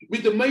 just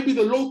with maybe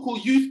the local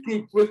youth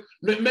group, with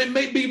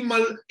maybe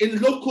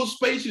in local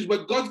spaces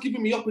where God's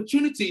given me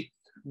opportunity,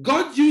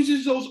 God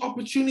uses those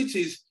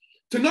opportunities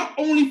to not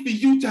only for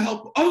you to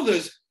help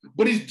others,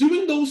 but he's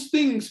doing those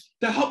things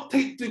to help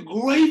take the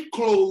grave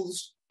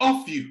clothes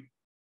off you.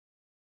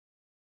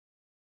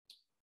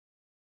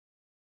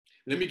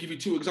 Let me give you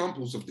two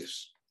examples of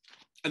this,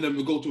 and then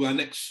we'll go to our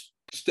next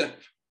step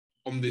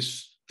on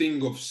this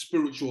thing of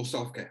spiritual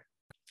self-care.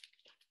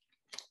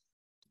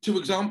 Two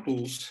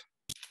examples.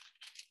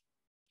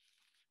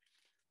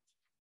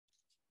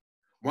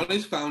 One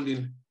is found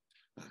in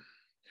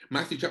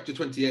Matthew chapter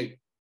 28,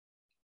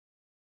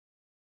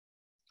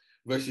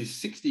 verses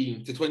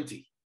 16 to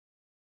 20.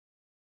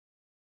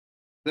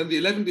 Then the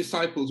 11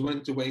 disciples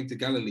went away into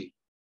Galilee,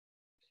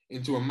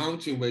 into a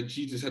mountain where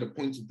Jesus had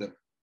appointed them.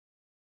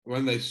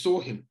 When they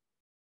saw him,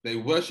 they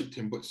worshipped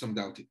him, but some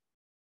doubted.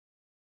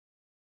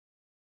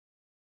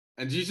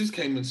 And Jesus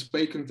came and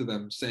spake unto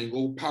them, saying,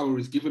 all power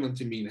is given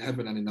unto me in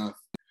heaven and in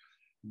earth.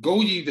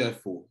 Go ye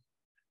therefore,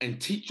 and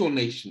teach your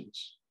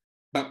nations,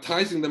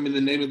 baptizing them in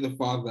the name of the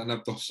Father, and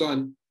of the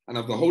Son, and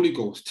of the Holy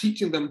Ghost,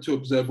 teaching them to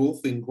observe all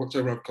things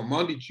whatsoever I have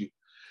commanded you.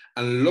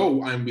 And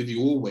lo, I am with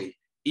you always,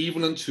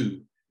 even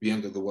unto the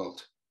end of the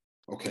world.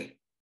 Okay.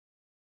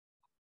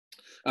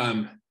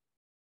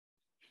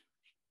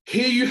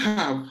 Here you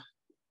have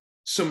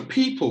some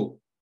people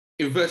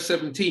in verse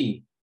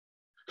 17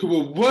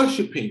 who are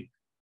worshipping,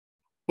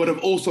 but have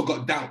also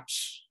got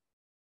doubts.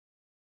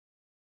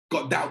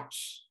 Got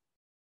doubts.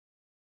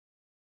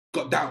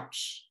 Got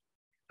doubts.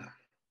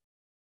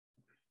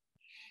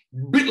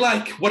 Bit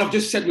like what I've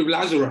just said with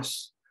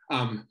Lazarus.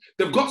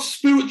 They've got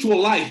spiritual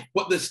life,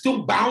 but they're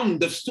still bound.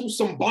 There's still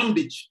some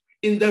bondage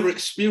in their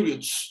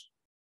experience.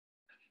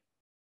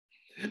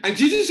 And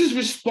Jesus'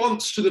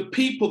 response to the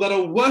people that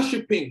are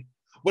worshipping,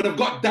 but have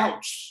got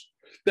doubts,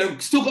 they've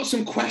still got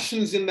some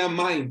questions in their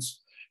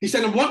minds. He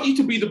said, I want you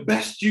to be the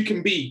best you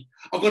can be.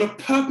 I've got a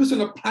purpose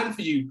and a plan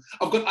for you.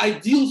 I've got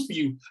ideals for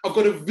you. I've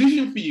got a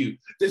vision for you.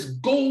 There's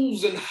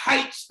goals and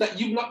heights that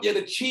you've not yet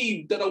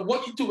achieved that I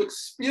want you to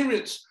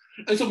experience.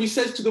 And so he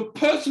says to the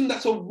person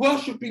that's a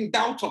worshiping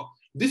doubter,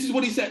 this is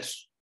what he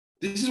says.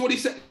 This is what he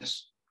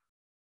says.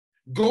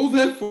 Go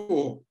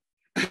therefore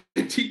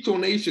and teach all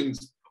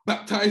nations,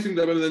 baptizing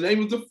them in the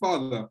name of the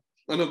Father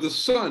and of the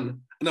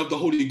Son and of the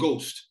Holy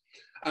Ghost.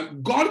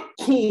 And God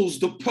calls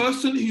the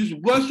person who's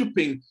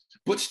worshiping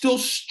but still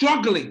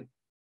struggling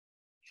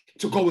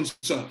to go and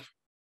serve.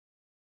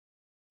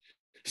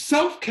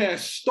 Self-care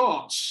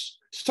starts,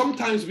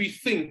 sometimes we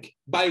think,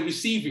 by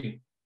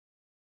receiving.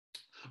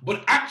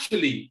 But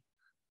actually,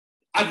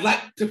 I'd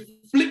like to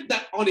flip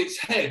that on its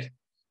head.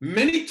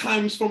 Many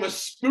times from a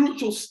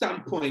spiritual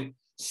standpoint,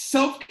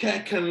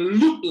 self-care can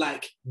look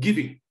like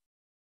giving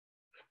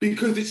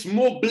because it's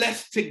more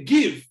blessed to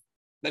give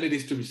than it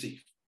is to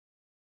receive.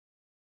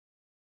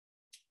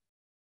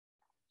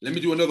 Let me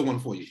do another one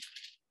for you.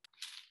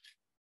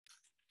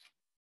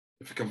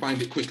 If I can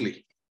find it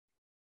quickly.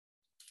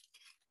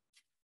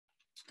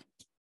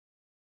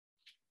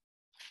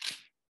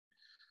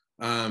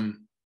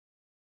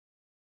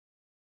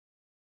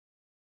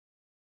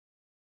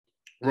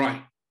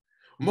 Right.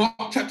 Mark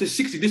chapter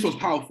 60, this was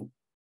powerful.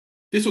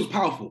 This was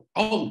powerful.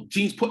 Oh,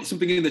 Jean's put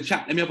something in the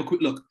chat. Let me have a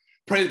quick look.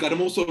 Praise God.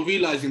 I'm also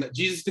realizing that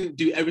Jesus didn't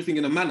do everything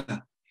in a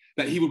manner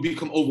that he would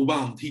become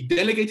overwhelmed. He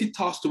delegated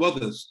tasks to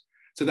others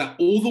so that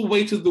all the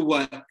weight of the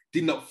work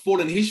did not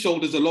fall on his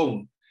shoulders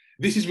alone.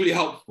 This is really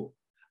helpful.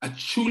 A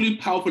truly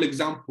powerful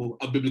example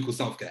of biblical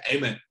self-care.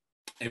 Amen.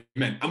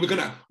 Amen. And we're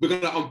gonna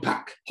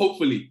unpack,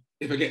 hopefully,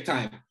 if I get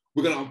time,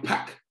 we're gonna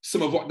unpack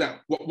some of what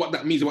that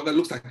means and what that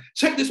looks like.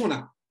 Check this one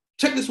out.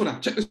 Check this one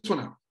out. Check this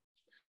one out.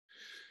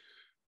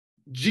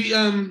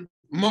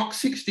 Mark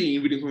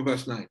 16, reading from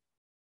verse 9.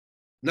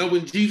 Now,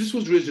 when Jesus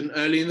was risen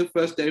early in the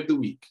first day of the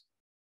week,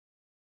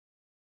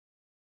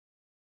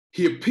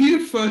 he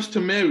appeared first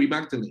to Mary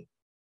Magdalene,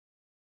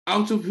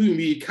 out of whom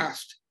he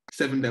cast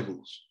 7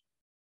 devils,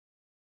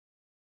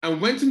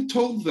 and went and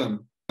told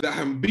them that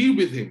had been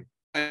with him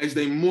as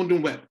they mourned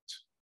and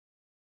wept.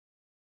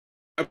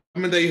 And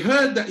when they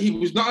heard that he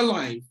was not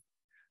alive,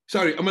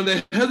 and when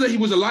they heard that he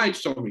was alive,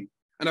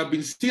 and had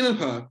been seen of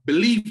her,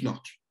 believed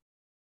not.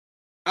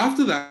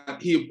 After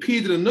that, he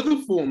appeared in another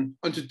form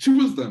unto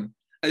 2 of them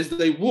as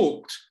they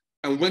walked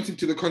and went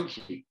into the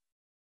country.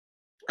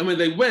 And when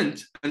they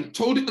went and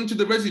told it unto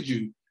the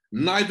residue,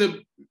 neither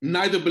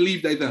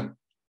believed they them.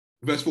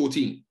 Verse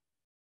 14.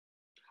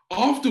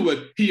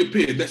 Afterward, he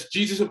appeared. That's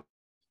Jesus.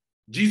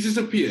 Jesus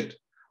appeared.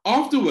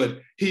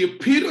 Afterward, he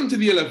appeared unto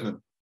the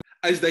 11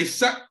 as they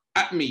sat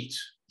at meat.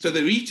 So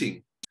they're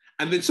eating.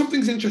 And then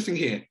something's interesting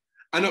here.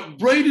 And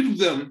upbraided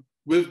them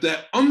with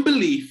their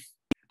unbelief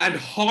and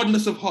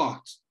hardness of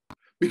heart,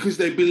 because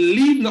they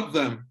believed not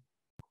them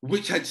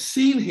which had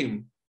seen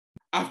him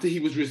after he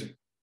was risen.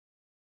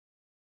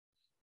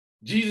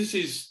 Jesus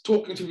is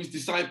talking to his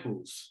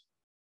disciples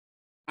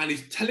and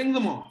he's telling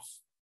them off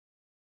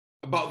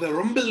about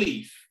their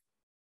unbelief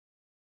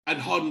and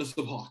hardness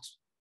of heart.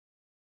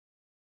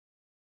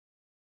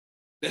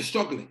 They're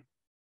struggling.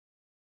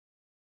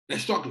 They're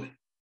struggling.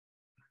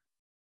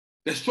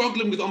 They're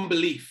struggling with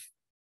unbelief.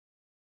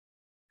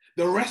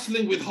 They're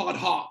wrestling with hard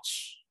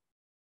hearts.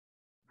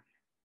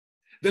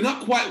 They're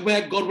not quite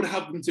where God would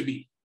have them to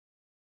be.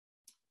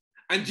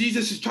 And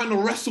Jesus is trying to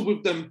wrestle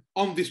with them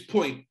on this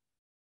point.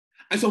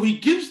 And so he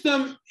gives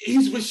them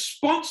his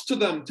response to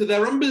them, to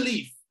their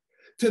unbelief,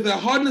 to their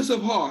hardness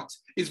of heart,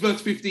 is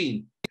verse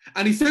 15.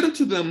 And he said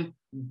unto them,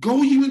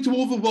 go you into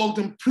all the world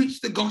and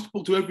preach the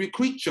gospel to every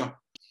creature.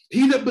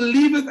 He that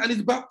believeth and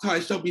is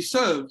baptized shall be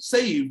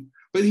saved,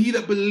 but he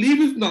that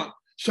believeth not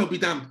shall be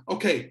damned.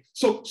 Okay,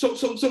 so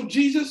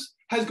Jesus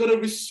has got a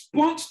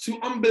response to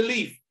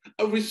unbelief,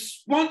 a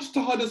response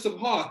to hardness of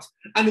heart,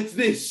 and it's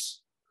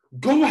this: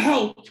 go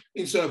help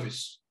in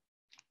service.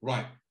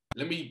 Right,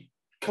 let me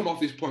come off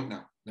this point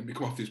now.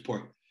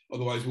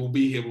 Otherwise we'll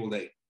be here all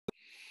day.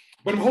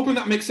 But I'm hoping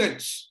that makes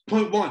sense.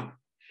 Point 1,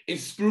 in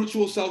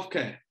spiritual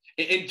self-care,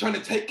 in trying to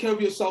take care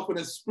of yourself in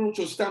a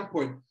spiritual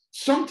standpoint,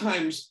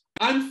 sometimes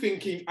I'm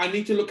thinking I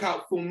need to look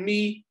out for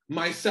me,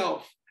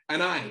 myself,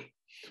 and I.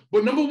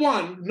 But number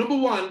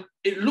one,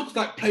 it looks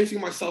like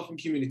placing myself in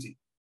community.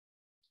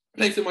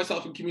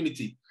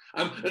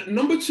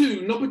 Number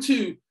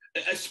two,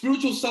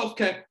 spiritual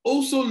self-care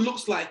also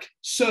looks like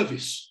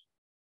service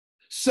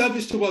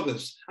to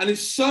others. And in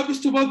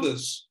service to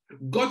others,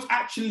 God's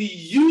actually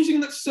using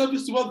that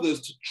service to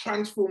others to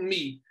transform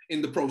me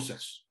in the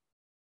process.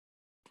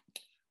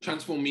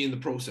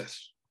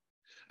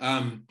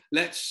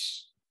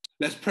 Let's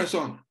press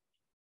on.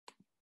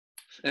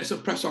 Let's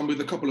press on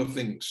with a couple of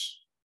things.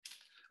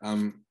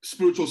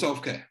 Spiritual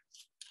self-care.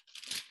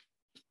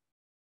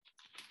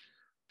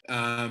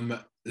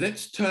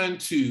 Let's turn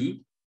to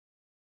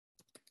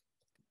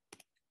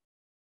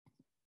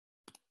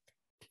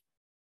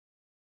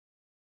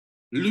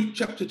Luke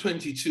chapter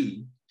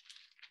 22,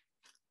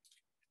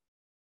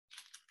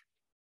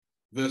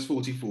 verse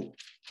 44.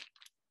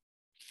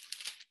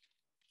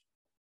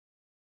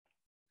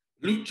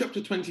 Luke chapter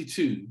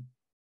 22,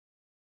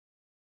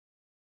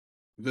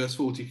 verse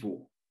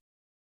 44.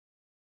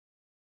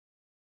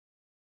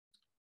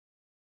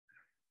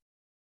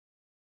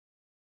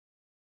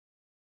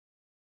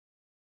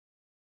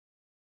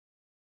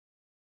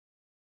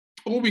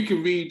 Or we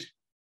can read,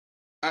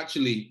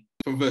 actually,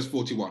 from verse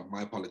 41,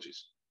 my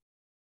apologies.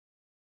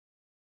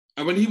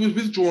 And when he was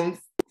withdrawn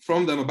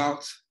from them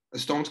about a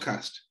stone's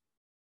cast,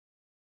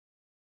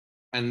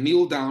 and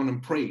kneeled down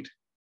and prayed,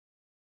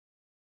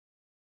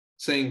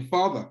 saying,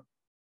 Father,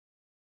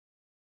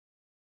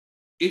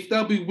 if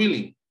thou be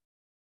willing,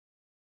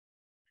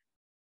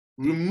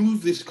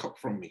 remove this cup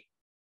from me.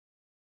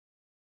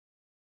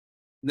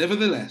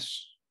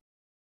 Nevertheless,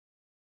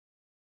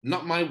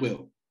 not my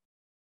will,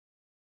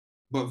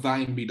 but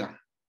thine be done.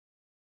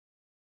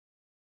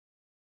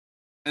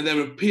 And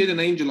there appeared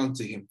an angel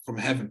unto him from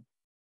heaven,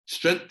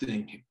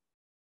 strengthening him.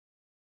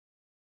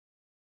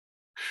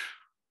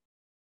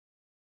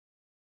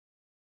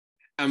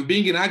 And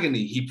being in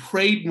agony, he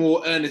prayed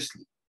more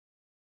earnestly,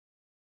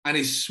 and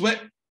his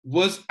sweat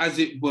was as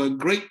it were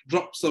great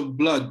drops of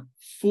blood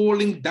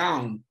falling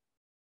down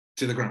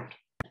to the ground.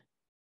 A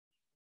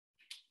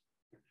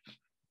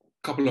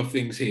couple of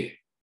things here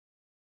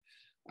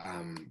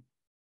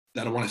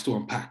that I want us to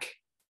unpack.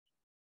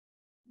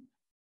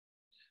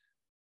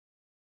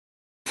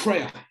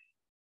 Prayer.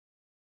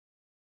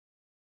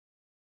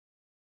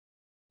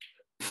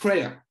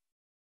 Prayer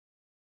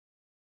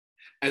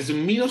as a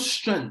means of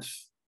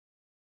strength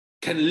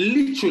can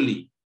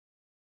literally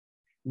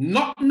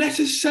not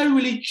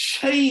necessarily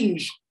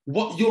change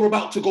what you're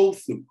about to go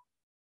through,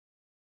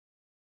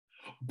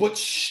 but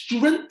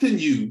strengthen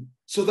you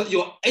so that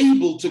you're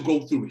able to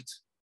go through it.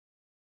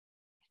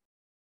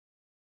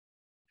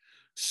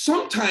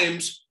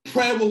 Sometimes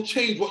prayer will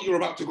change what you're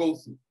about to go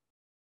through.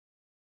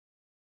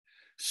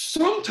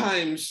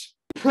 Sometimes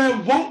prayer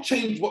won't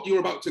change what you're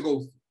about to go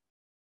through.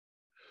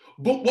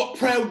 But what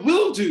prayer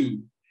will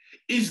do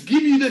is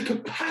give you the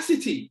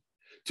capacity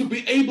to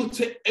be able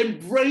to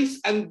embrace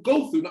and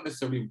go through, not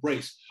necessarily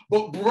embrace,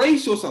 but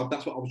brace yourself.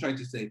 That's what I was trying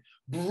to say.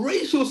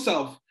 Brace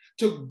yourself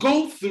to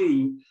go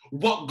through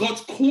what God's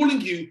calling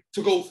you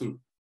to go through.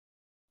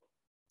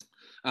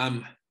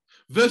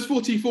 Verse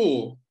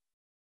 44,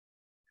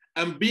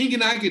 and being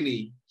in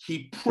agony,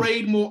 he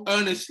prayed more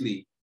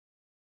earnestly,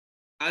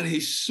 and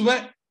his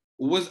sweat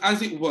was,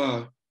 as it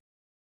were,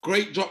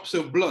 great drops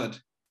of blood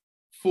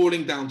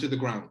falling down to the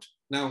ground.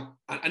 Now,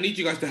 I need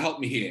you guys to help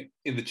me here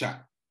in the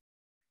chat.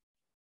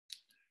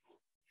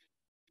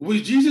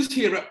 Was Jesus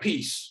here at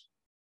peace?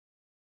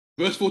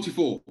 Verse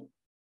 44.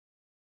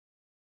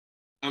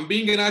 And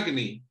being in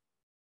agony,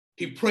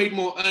 he prayed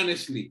more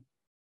earnestly,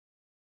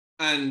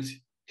 and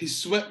his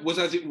sweat was,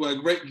 as it were,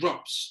 great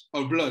drops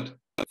of blood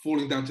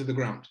falling down to the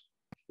ground.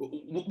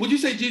 Would you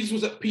say Jesus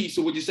was at peace,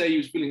 or would you say he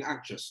was feeling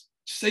anxious?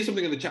 Say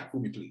something in the chat for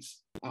me, please.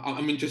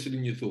 I'm interested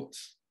in your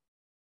thoughts.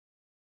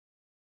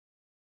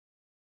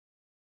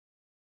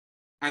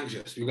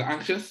 Anxious. You got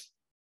anxious?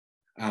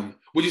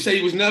 Would you say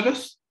he was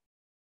nervous?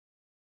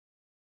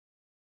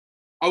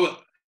 Oh,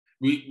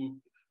 we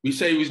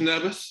say he was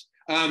nervous.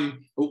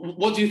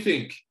 What do you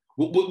think?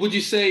 Would you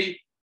say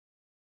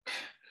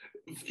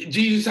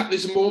Jesus at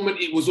this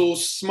moment, it was all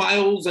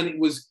smiles and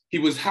he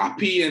was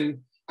happy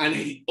and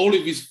all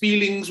of his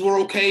feelings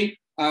were okay?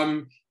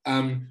 Or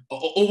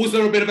was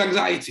there a bit of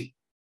anxiety?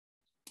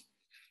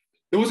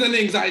 There was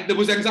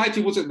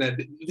anxiety, wasn't there?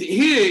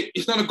 Here,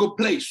 it's not a good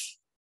place.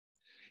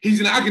 He's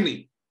in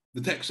agony,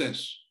 the text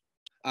says.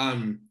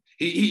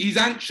 He's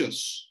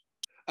anxious.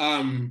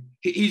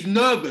 He's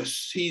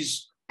nervous.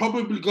 He's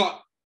probably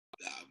got,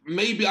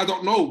 maybe, I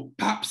don't know,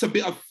 perhaps a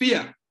bit of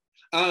fear.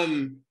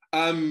 You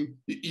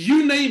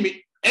name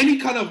it, any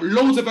kind of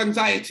loads of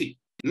anxiety.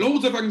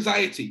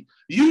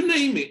 You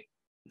name it.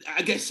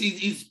 I guess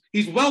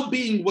his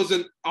well-being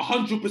wasn't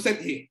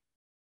 100% here.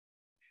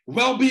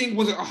 Well-being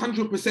wasn't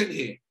 100%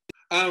 here.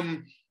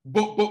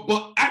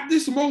 But at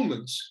this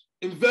moment,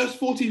 in verse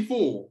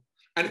 44,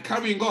 and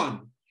carrying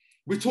on,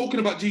 we're talking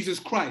about Jesus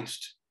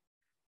Christ.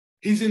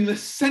 He's in the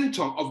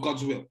center of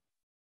God's will.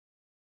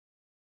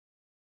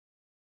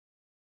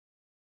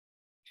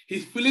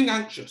 He's feeling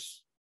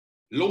anxious,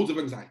 loads of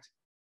anxiety,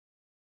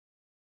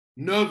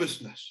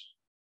 nervousness,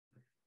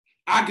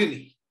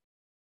 agony.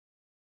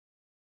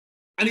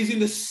 And he's in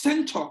the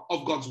center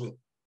of God's will.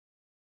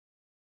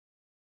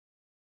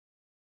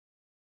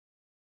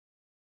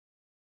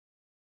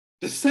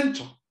 The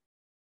center.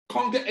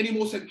 Can't get any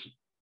more central.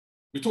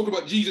 We talk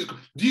about Jesus.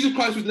 Jesus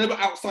Christ was never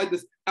outside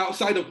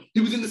of,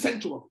 he was in the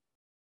center of it.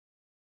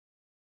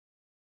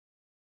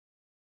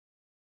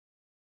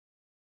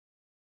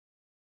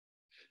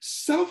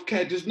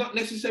 Self-care does not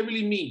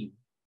necessarily mean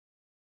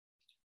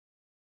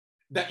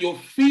that your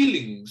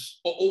feelings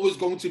are always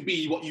going to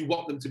be what you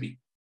want them to be.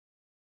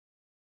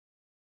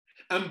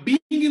 And being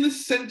in the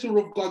center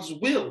of God's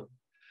will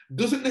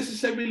doesn't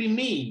necessarily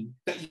mean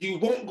that you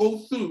won't go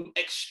through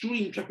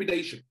extreme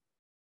trepidation.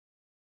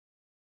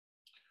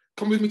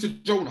 Come with me to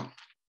Jonah.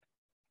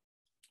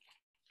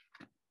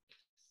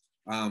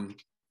 I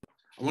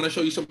want to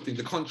show you something,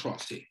 the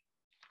contrast here.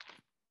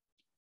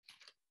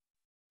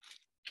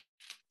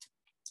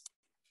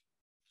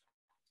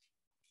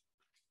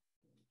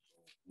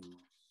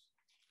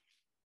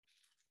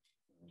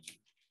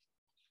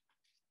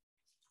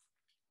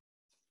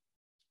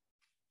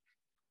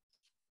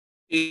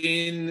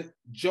 In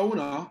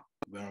Jonah,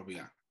 where are we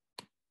at?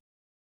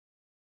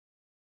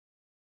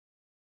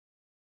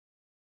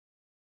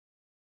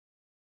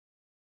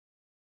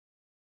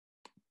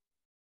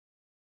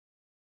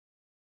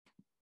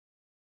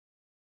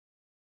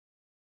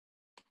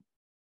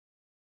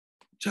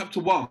 Chapter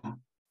 1.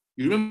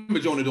 You remember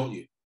Jonah, don't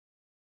you?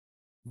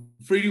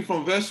 Reading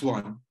from verse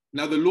 1.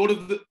 Now the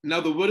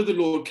word of the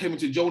Lord came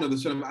unto Jonah, the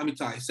son of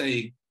Amittai,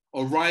 saying,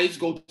 Arise,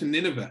 go to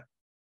Nineveh,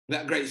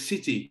 that great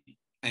city,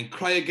 and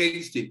cry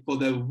against it, for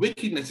their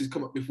wickedness is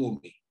come up before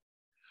me.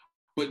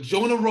 But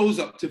Jonah rose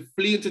up to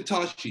flee into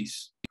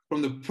Tarshish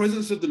from the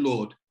presence of the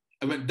Lord,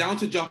 and went down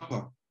to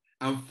Joppa,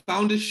 and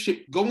found a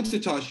ship going to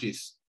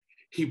Tarshish.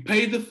 He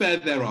paid the fare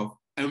thereof,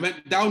 and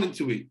went down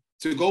into it,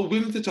 to go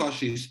with him to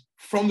Tarshish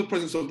from the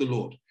presence of the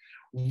Lord.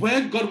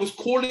 Where God was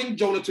calling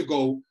Jonah to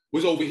go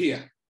was over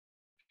here.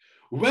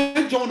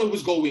 Where Jonah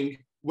was going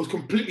was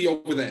completely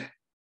over there.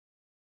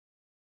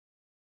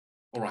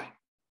 All right.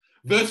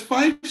 Verse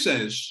 4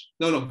 says,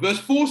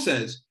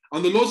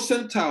 and the Lord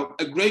sent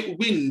out a great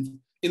wind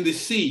in the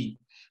sea,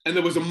 and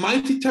there was a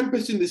mighty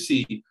tempest in the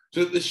sea,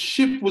 so that the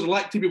ship was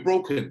like to be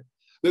broken.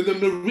 Then the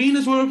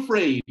mariners were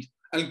afraid,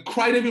 and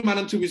cried every man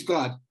unto his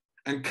God,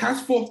 and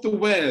cast forth the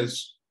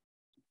wares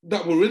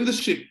that were in the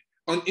ship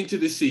into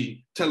the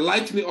sea, to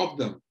lighten it of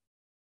them.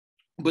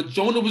 But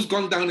Jonah was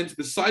gone down into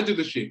the side of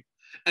the ship,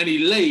 and he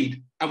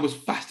laid and was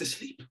fast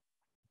asleep.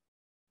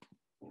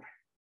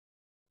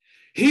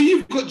 Here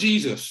you've got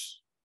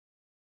Jesus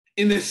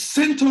in the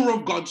center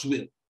of God's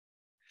will,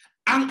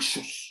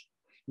 anxious,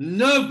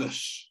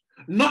 nervous,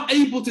 not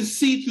able to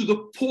see through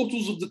the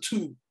portals of the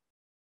tomb.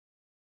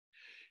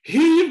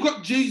 Here you've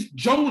got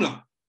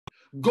Jonah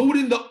going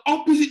in the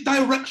opposite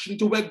direction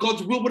to where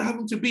God's will would have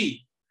him to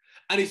be.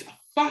 And he's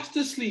fast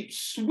asleep,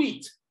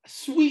 sweet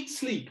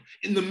sleep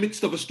in the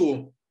midst of a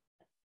storm.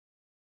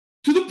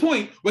 To the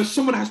point where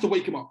someone has to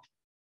wake him up.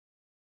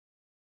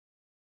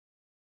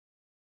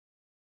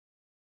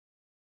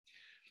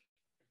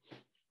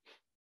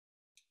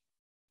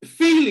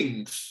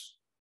 Feelings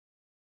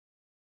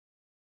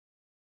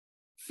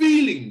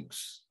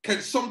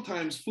can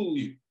sometimes fool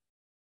you.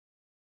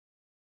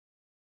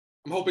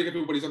 I'm hoping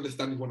everybody's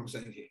understanding what I'm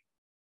saying here.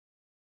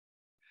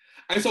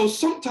 And so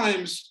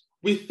sometimes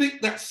we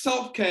think that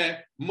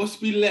self-care must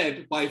be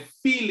led by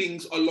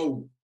feelings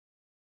alone.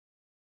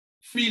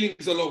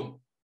 Feelings alone.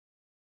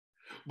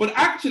 But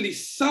actually,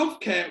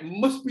 self-care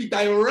must be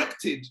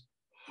directed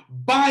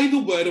by the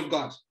word of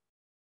God.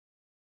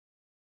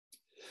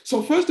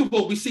 So first of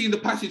all, we see in the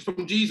passage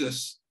from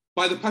Jesus,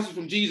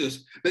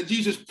 that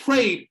Jesus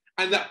prayed,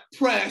 and that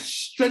prayer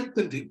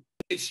strengthened him.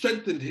 It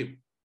strengthened him.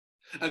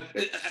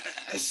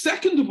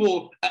 Second of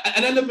all,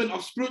 an element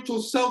of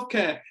spiritual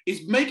self-care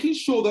is making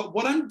sure that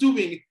what I'm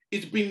doing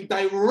is being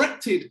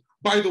directed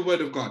by the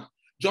word of God.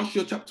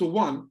 Joshua chapter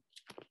 1,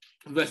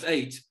 verse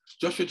 8.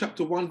 Joshua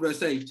chapter 1,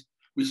 verse 8.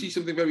 We see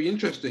something very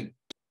interesting.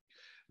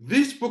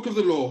 This book of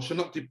the law shall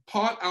not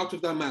depart out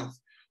of thy mouth,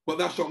 but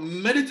thou shalt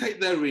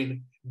meditate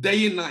therein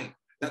day and night,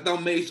 that thou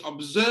mayest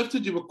observe to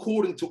do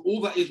according to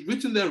all that is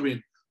written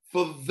therein.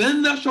 For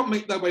then thou shalt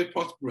make thy way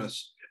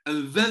prosperous,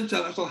 and then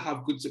thou shalt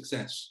have good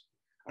success.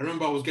 I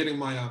remember I was getting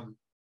my,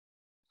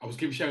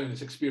 sharing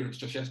this experience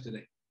just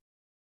yesterday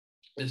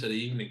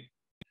evening.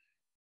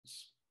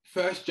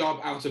 First job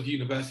out of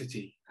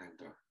university, and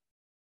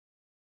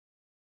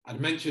I'd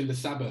mentioned the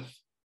Sabbath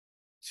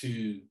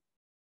to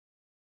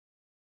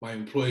my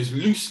employers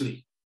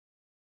loosely.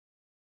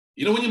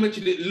 You know when you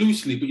mention it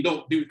loosely, but you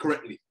don't do it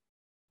correctly.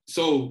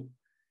 So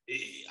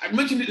I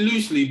mentioned it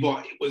loosely,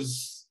 but it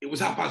was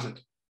haphazard.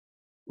 It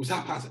was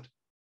haphazard.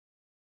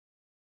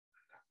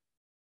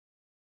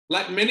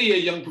 Like many a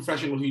young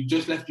professional who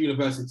just left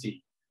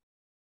university,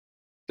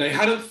 they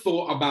hadn't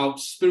thought about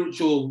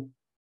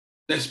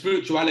their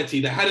spirituality.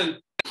 They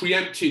hadn't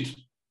preempted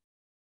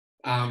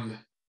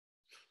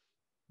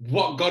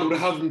what God would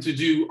have them to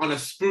do on a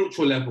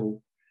spiritual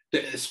level.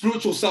 The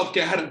spiritual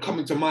self-care hadn't come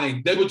into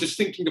mind. They were just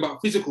thinking about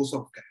physical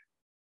self-care.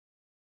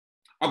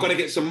 I've got to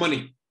get some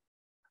money.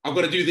 I've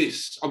got to do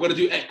this. I've got to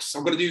do X.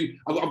 I've got to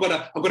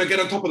get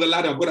on top of the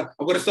ladder. I've got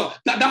to start.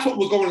 That's what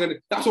was going on.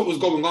 That's what was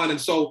going on.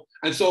 And so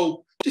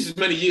this is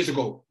many years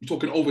ago. I'm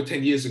talking over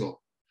 10 years ago.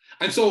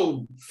 And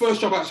so first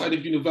job outside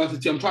of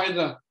university, I'm trying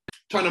to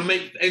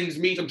make ends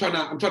meet. I'm trying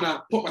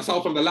to put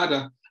myself on the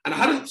ladder. And I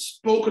hadn't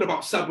spoken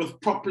about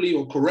Sabbath properly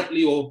or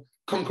correctly or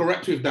come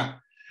correct with that.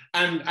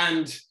 And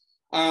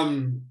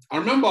I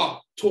remember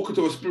talking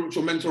to a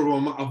spiritual mentor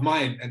of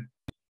mine, and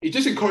he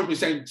just encouraged me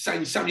saying,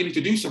 Sam, you need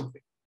to do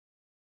something.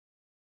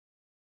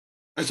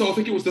 And so I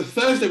think it was the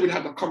Thursday we'd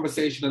had that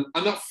conversation.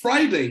 And that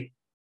Friday,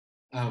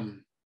 I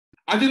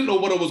didn't know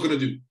what I was going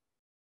to do.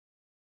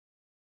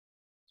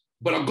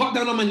 But I got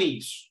down on my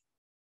knees.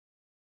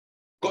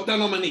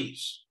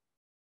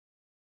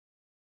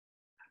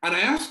 And I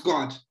asked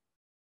God,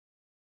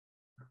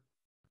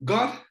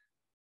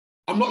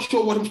 I'm not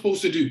sure what I'm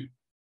supposed to do.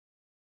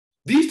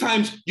 These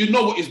times, you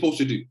know what you're supposed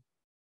to do.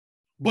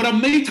 But I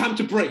made time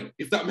to pray,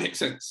 if that makes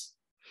sense.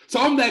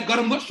 So I'm there, God,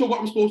 I'm not sure what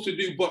I'm supposed to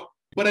do,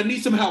 but I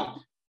need some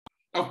help.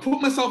 I've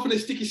put myself in a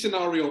sticky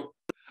scenario.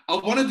 I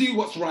want to do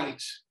what's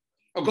right.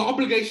 I've got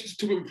obligations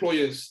to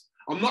employers.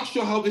 I'm not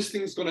sure how this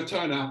thing's going to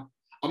turn out.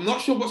 I'm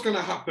not sure what's going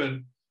to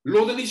happen.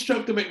 Lord, I need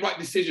strength to make right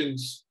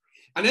decisions.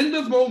 And in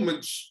those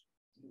moments,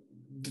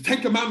 the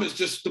Ten Commandments,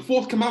 the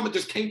fourth commandment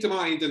just came to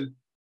mind, and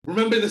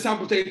remember the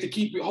Sabbath day to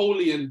keep it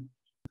holy. And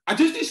I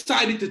just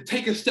decided to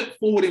take a step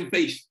forward in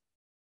faith.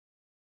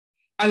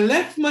 I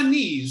left my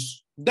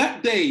knees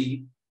that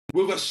day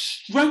with a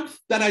strength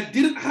that I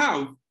didn't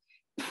have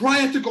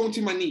prior to going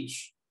to my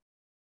knees.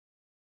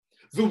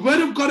 The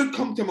word of God had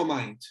come to my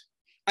mind,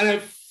 and I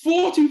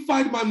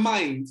fortified my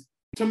mind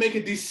to make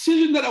a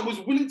decision that I was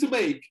willing to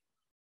make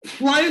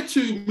prior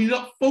to me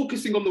not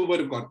focusing on the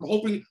word of God. I'm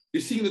hoping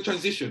you're seeing the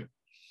transition.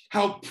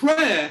 How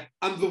prayer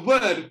and the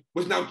word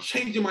was now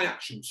changing my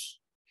actions.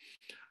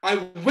 I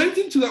went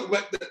into that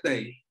work that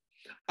day.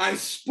 I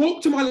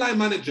spoke to my line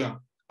manager,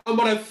 and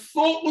what I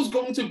thought was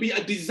going to be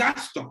a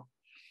disaster,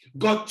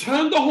 God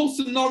turned the whole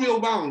scenario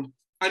around,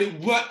 and it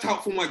worked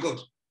out for my good.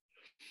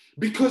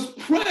 Because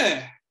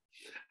prayer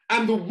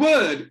and the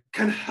word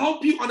can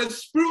help you on a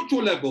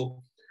spiritual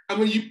level. And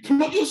when you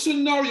put your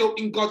scenario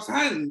in God's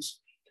hands,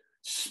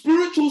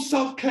 spiritual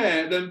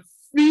self-care then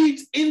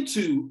feeds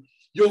into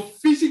your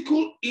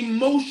physical,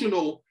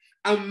 emotional,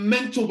 and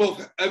mental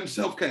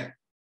self-care.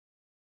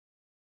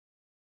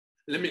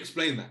 Let me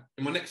explain that.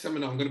 In my next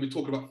seminar, I'm going to be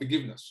talking about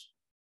forgiveness.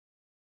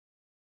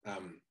 But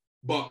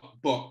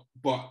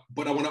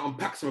I want to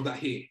unpack some of that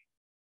here.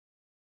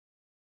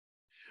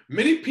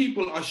 Many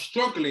people are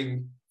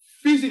struggling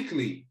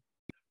physically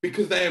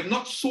because they have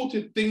not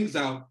sorted things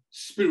out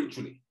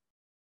spiritually.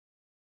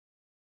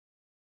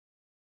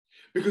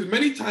 Because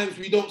many times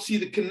we don't see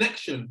the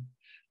connection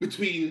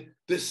between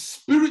the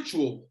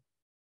spiritual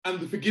and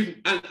the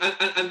forgiving and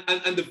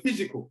the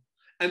physical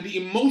and the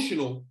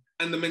emotional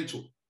and the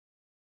mental.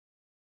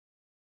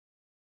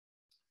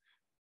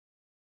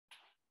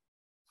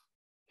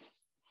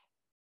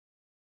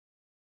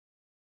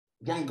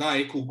 One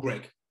guy called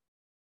Greg,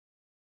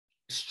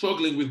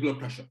 struggling with blood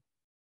pressure.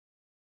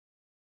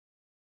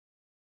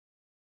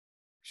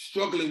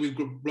 Struggling with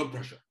blood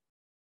pressure.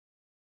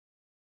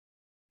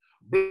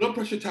 Blood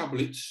pressure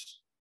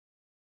tablets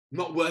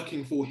not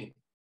working for him.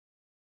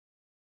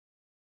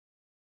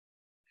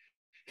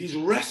 He's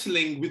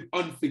wrestling with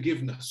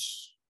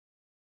unforgiveness.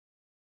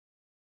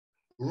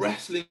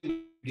 Wrestling with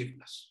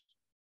forgiveness.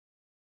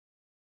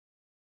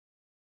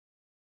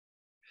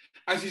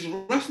 As he's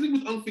wrestling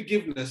with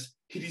unforgiveness,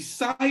 he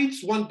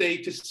decides one day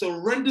to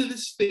surrender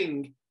this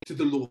thing to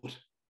the Lord.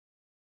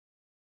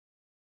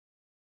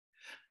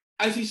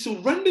 As he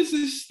surrenders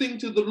this thing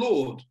to the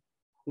Lord,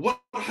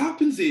 what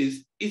happens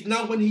is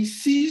now when he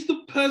sees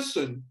the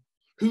person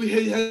who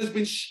has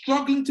been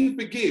struggling to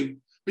forgive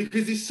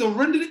because he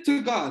surrendered it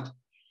to God,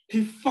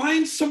 he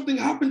finds something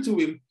happen to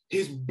him.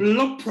 His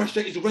blood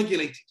pressure is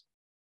regulated.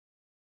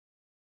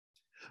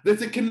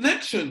 There's a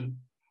connection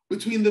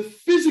between the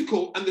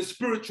physical and the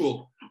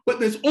spiritual, but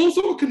there's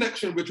also a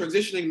connection, we're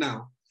transitioning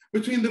now,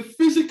 between the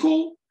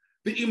physical,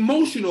 the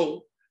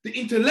emotional, the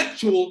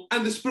intellectual,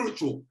 and the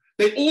spiritual.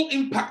 They all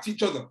impact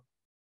each other.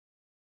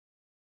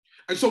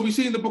 And so we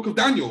see in the book of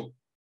Daniel,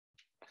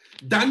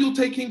 Daniel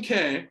taking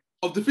care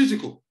of the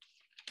physical.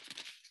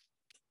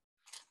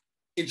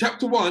 In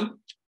chapter 1,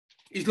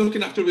 he's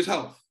looking after his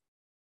health.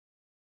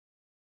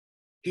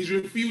 He's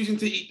refusing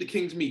to eat the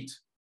king's meat.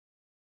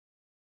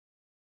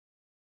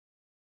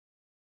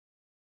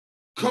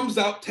 Comes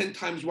out 10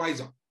 times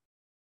wiser.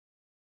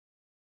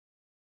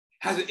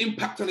 Has an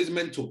impact on his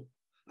mental.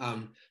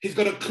 He's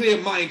got a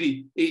clear mind,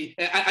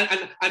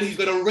 and he's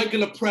got a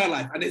regular prayer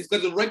life. And he's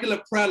got a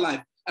regular prayer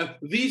life. And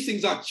these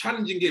things are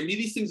challenging him.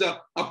 These things are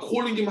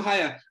calling him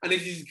higher. And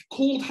as he's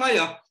called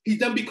higher, he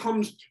then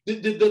becomes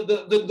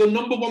the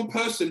number one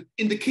person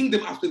in the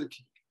kingdom after the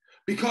king.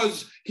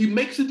 Because he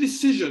makes a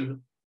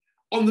decision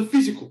on the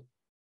physical.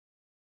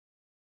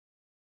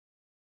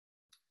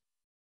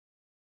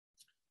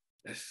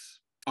 Let's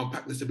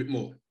unpack this a bit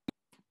more.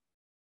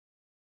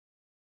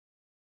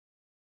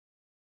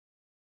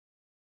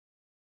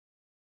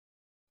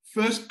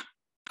 First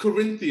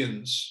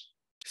Corinthians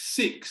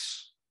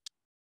 6,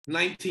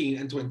 19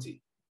 and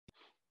 20.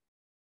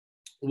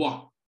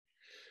 1.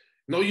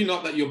 Know you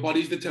not that your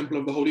body is the temple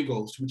of the Holy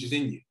Ghost, which is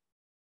in you,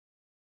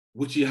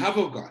 which you have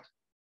of God,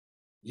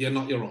 ye are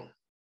not your own.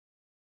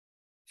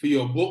 For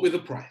you are bought with a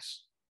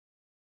price.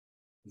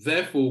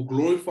 Therefore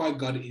glorify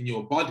God in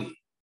your body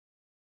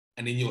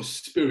and in your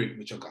spirit,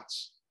 which are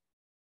God's.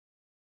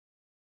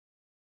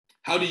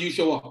 How do you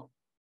show up?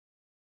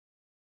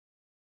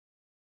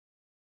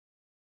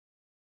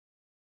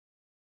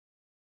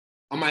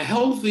 Am I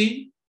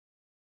healthy,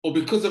 or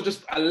because of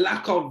just a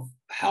lack of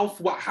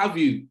health, what have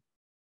you,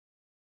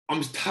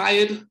 I'm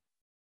tired,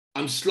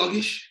 I'm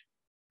sluggish?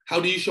 How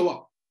do you show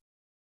up?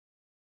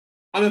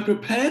 Am I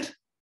prepared,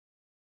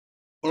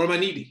 or am I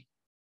needy?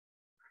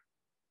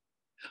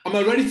 Am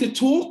I ready to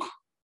talk?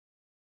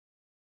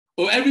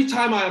 Or every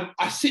time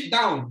I sit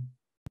down,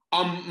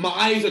 my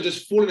eyes are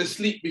just falling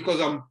asleep because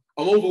I'm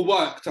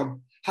overworked, I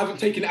haven't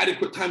taken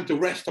adequate time to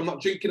rest, I'm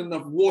not drinking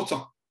enough water.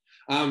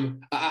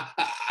 I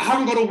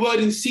haven't got a word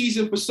in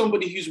season for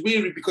somebody who's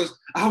weary because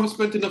I haven't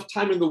spent enough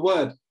time in the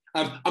word.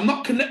 I'm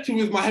not connected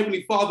with my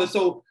Heavenly Father.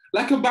 So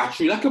like a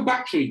battery,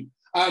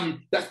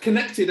 that's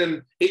connected,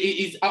 and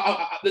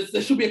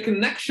there should be a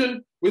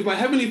connection with my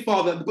Heavenly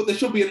Father, but there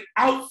should be an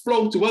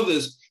outflow to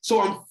others. So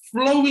I'm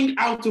flowing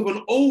out of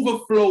an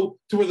overflow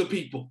to other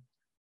people.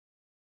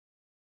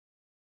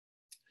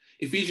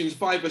 Ephesians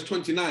 5 verse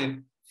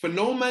 29, for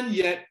no man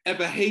yet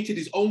ever hated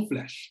his own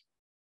flesh,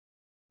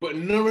 but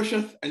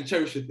nourisheth and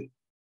cherisheth it,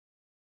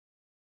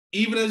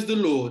 even as the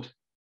Lord,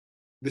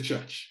 the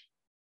church.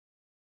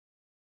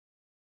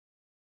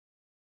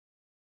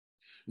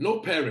 No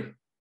parent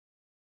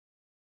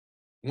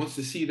wants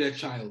to see their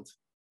child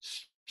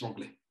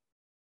struggling,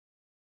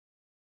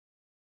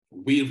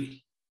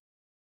 weary,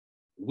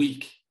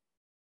 weak,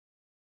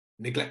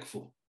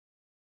 neglectful,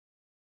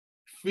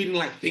 feeling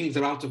like things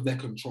are out of their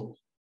control,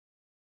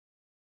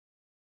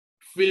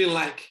 feeling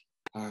like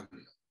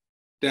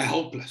they're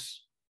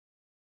helpless.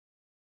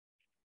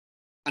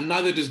 And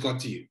neither does God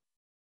to you.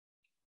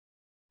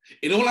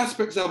 In all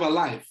aspects of our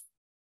life,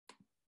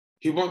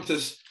 He wants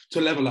us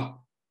to level up.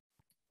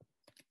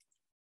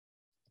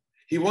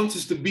 He wants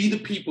us to be the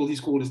people He's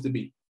called us to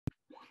be.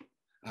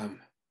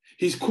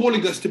 He's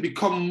calling us to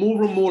become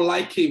more and more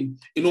like Him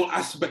in all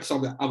aspects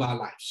of our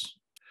lives.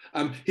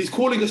 He's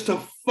calling us to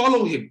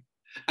follow Him.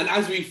 And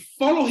as we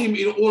follow Him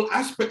in all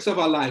aspects of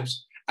our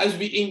lives, as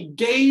we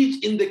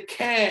engage in the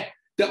care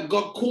that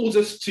God calls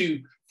us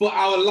to for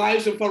our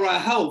lives and for our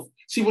health,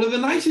 see, one of the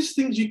nicest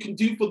things you can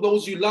do for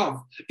those you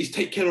love is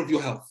take care of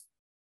your health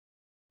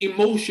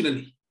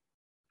emotionally.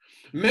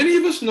 Many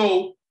of us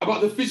know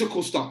about the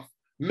physical stuff.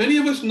 Many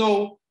of us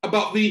know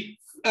about the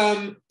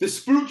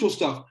spiritual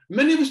stuff.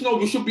 Many of us know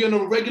we should be on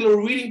a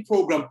regular reading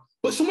program,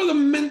 but some of the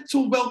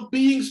mental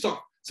well-being stuff,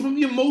 some of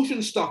the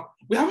emotion stuff,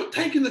 we haven't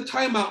taken the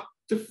time out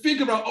to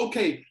figure out,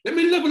 okay, let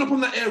me level up on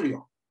that area.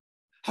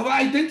 Have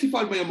I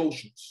identified my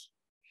emotions?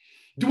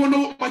 Do I know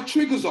what my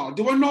triggers are?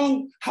 Do I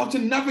know how to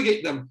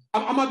navigate them?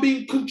 Am I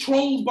being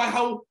controlled by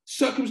how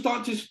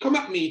circumstances come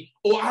at me?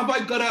 Or have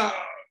I got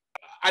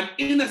an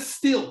inner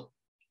still?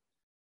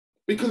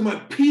 Because my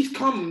peace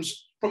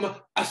comes from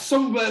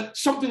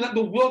something that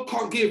the world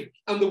can't give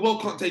and the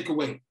world can't take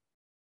away.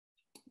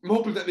 I'm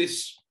hoping that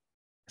this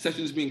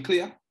session has been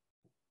clear.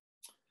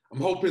 I'm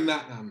hoping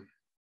that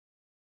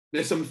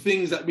there's some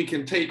things that we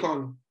can take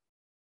on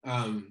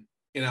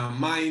in our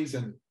minds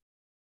and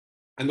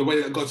the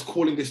way that God's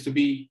calling us to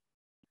be.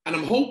 And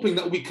I'm hoping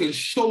that we can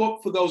show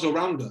up for those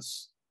around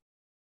us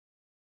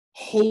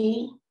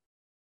whole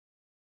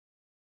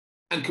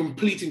and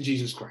complete in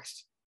Jesus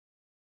Christ.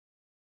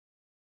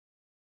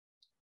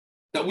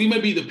 That we may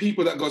be the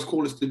people that God's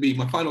called us to be.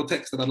 My final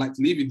text that I'd like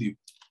to leave with you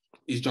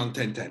is John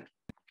 10:10.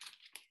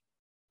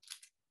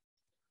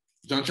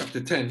 John chapter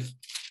 10,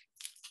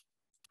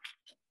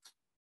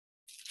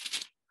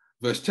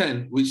 verse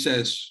 10, which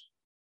says,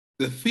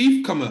 the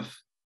thief cometh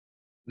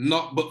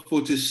not but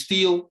for to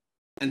steal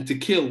and to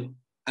kill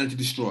and to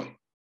destroy.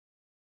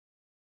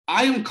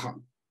 I am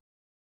come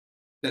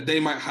that they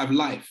might have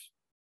life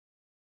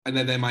and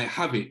that they might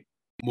have it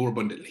more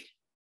abundantly.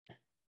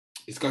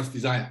 It's God's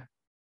desire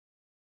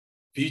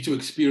for you to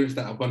experience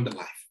that abundant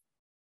life.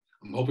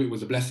 I'm hoping it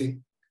was a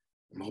blessing.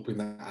 I'm hoping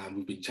that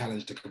we've been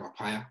challenged to come up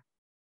higher.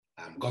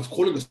 God's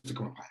calling us to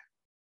come up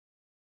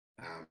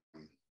higher.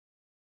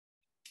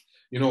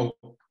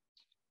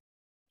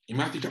 In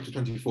Matthew chapter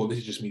 24, this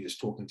is just me just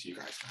talking to you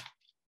guys now.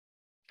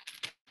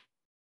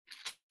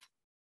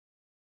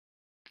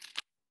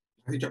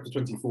 Matthew chapter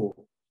 24,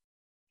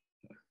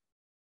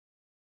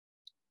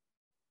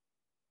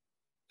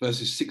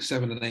 verses 6,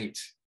 7, and 8.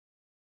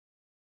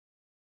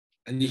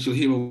 And ye shall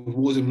hear of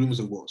wars and rumors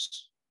of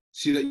wars.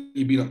 See that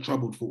ye be not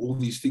troubled, for all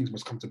these things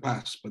must come to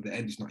pass, but the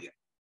end is not yet.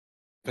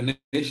 For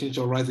nation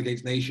shall rise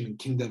against nation, and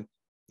kingdom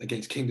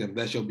against kingdom.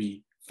 There shall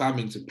be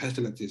famines and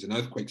pestilences and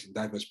earthquakes in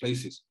diverse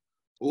places.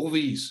 All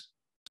these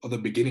are the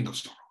beginning of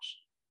sorrows.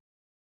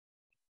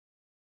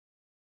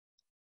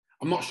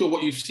 I'm not sure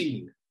what you've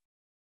seen,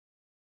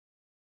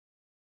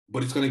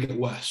 but it's going to get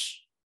worse.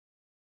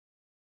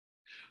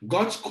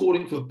 God's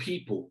calling for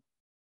people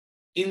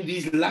in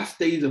these last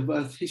days of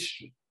Earth's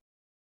history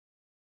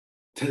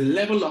to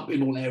level up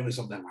in all areas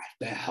of their life,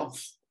 their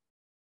health,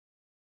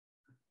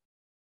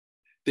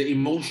 their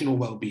emotional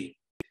well-being,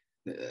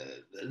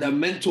 their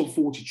mental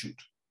fortitude,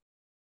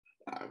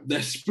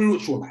 their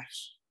spiritual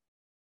lives.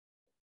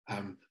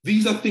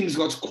 These are things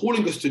God's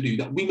calling us to do,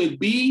 that we may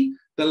be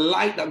the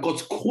light that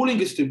God's calling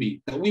us to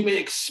be, that we may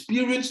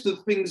experience the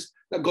things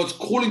that God's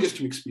calling us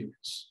to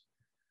experience,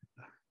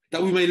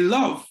 that we may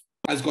love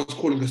as God's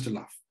calling us to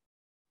love.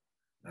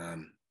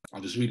 I'll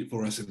just read it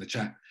for us in the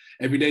chat.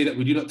 Every day that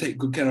we do not take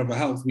good care of our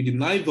health, we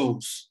deny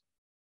those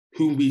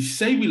whom we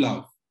say we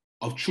love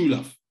of true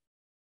love,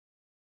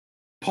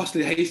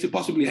 possibly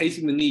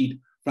hastening the need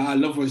for our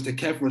loved ones to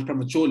care for us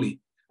prematurely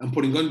and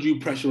putting undue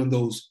pressure on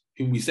those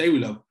whom we say we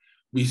love.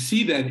 We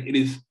see then it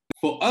is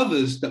for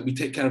others that we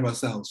take care of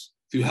ourselves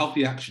through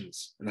healthy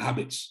actions and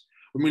habits.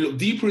 When we look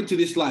deeper into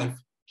this life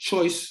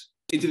choice,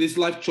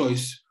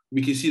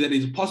 we can see that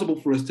it is possible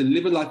for us to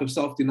live a life of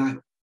self-denial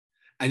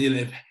and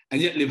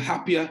yet live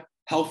happier,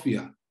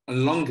 healthier,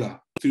 and longer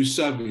through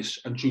service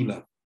and true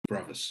love for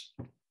others.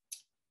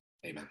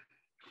 Amen.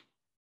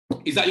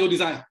 Is that your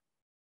desire?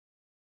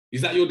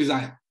 Is that your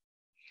desire?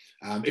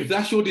 If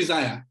that's your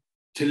desire,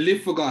 to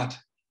live for God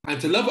and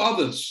to love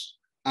others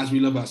as we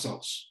love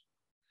ourselves,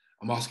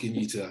 I'm asking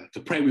you to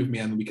pray with me,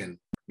 and we can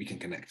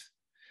connect.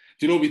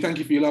 Do you know, we thank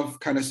you for your love,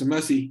 kindness, and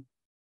mercy.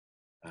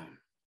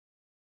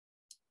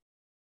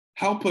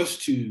 Help us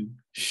to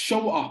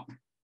show up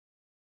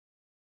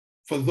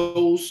for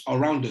those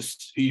around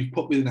us who you've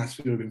put within our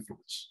sphere of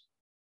influence,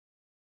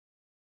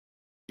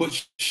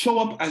 but show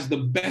up as the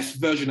best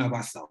version of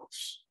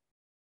ourselves.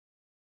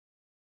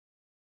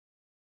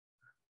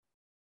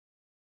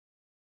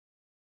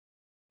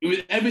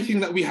 With everything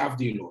that we have,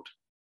 dear Lord,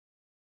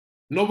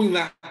 knowing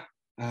that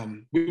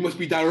we must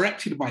be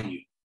directed by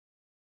you.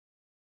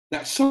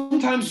 That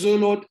sometimes, oh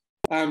Lord,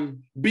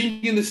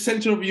 being in the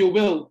center of your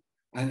will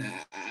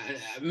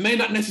may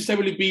not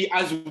necessarily be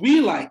as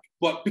we like,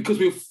 but because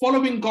we're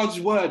following God's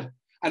word,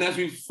 and as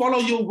we follow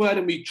your word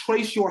and we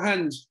trace your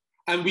hands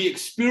and we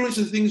experience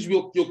the things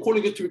you're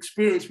calling us to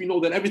experience, we know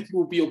that everything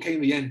will be okay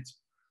in the end.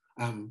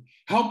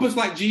 Help us,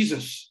 like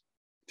Jesus,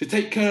 to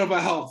take care of our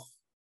health,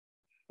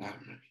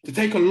 to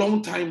take a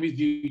long time with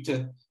you,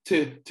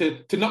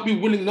 to not be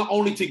willing not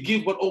only to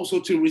give, but also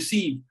to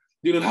receive.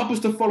 You know, help us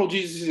to follow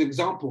Jesus'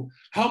 example.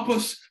 Help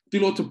us, you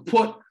know, to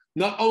put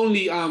not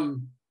only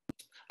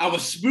our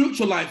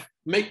spiritual life,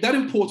 make that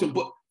important,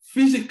 but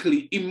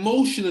physically,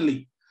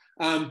 emotionally,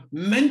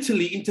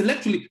 mentally,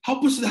 intellectually,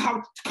 help us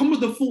to come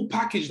with the full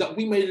package that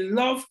we may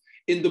love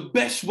in the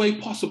best way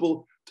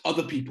possible to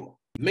other people.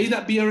 May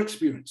that be our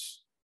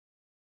experience.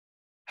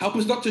 Help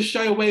us not to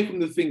shy away from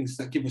the things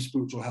that give us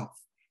spiritual health.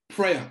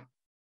 Prayer,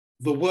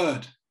 the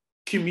word,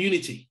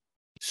 community,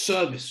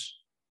 service.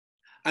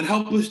 And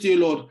help us, dear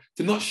Lord,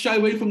 to not shy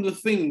away from the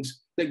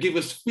things that give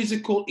us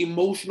physical,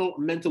 emotional,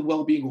 mental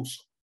well-being also.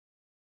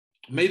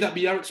 May that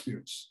be our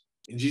experience.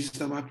 In Jesus'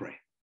 name I pray.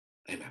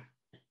 Amen.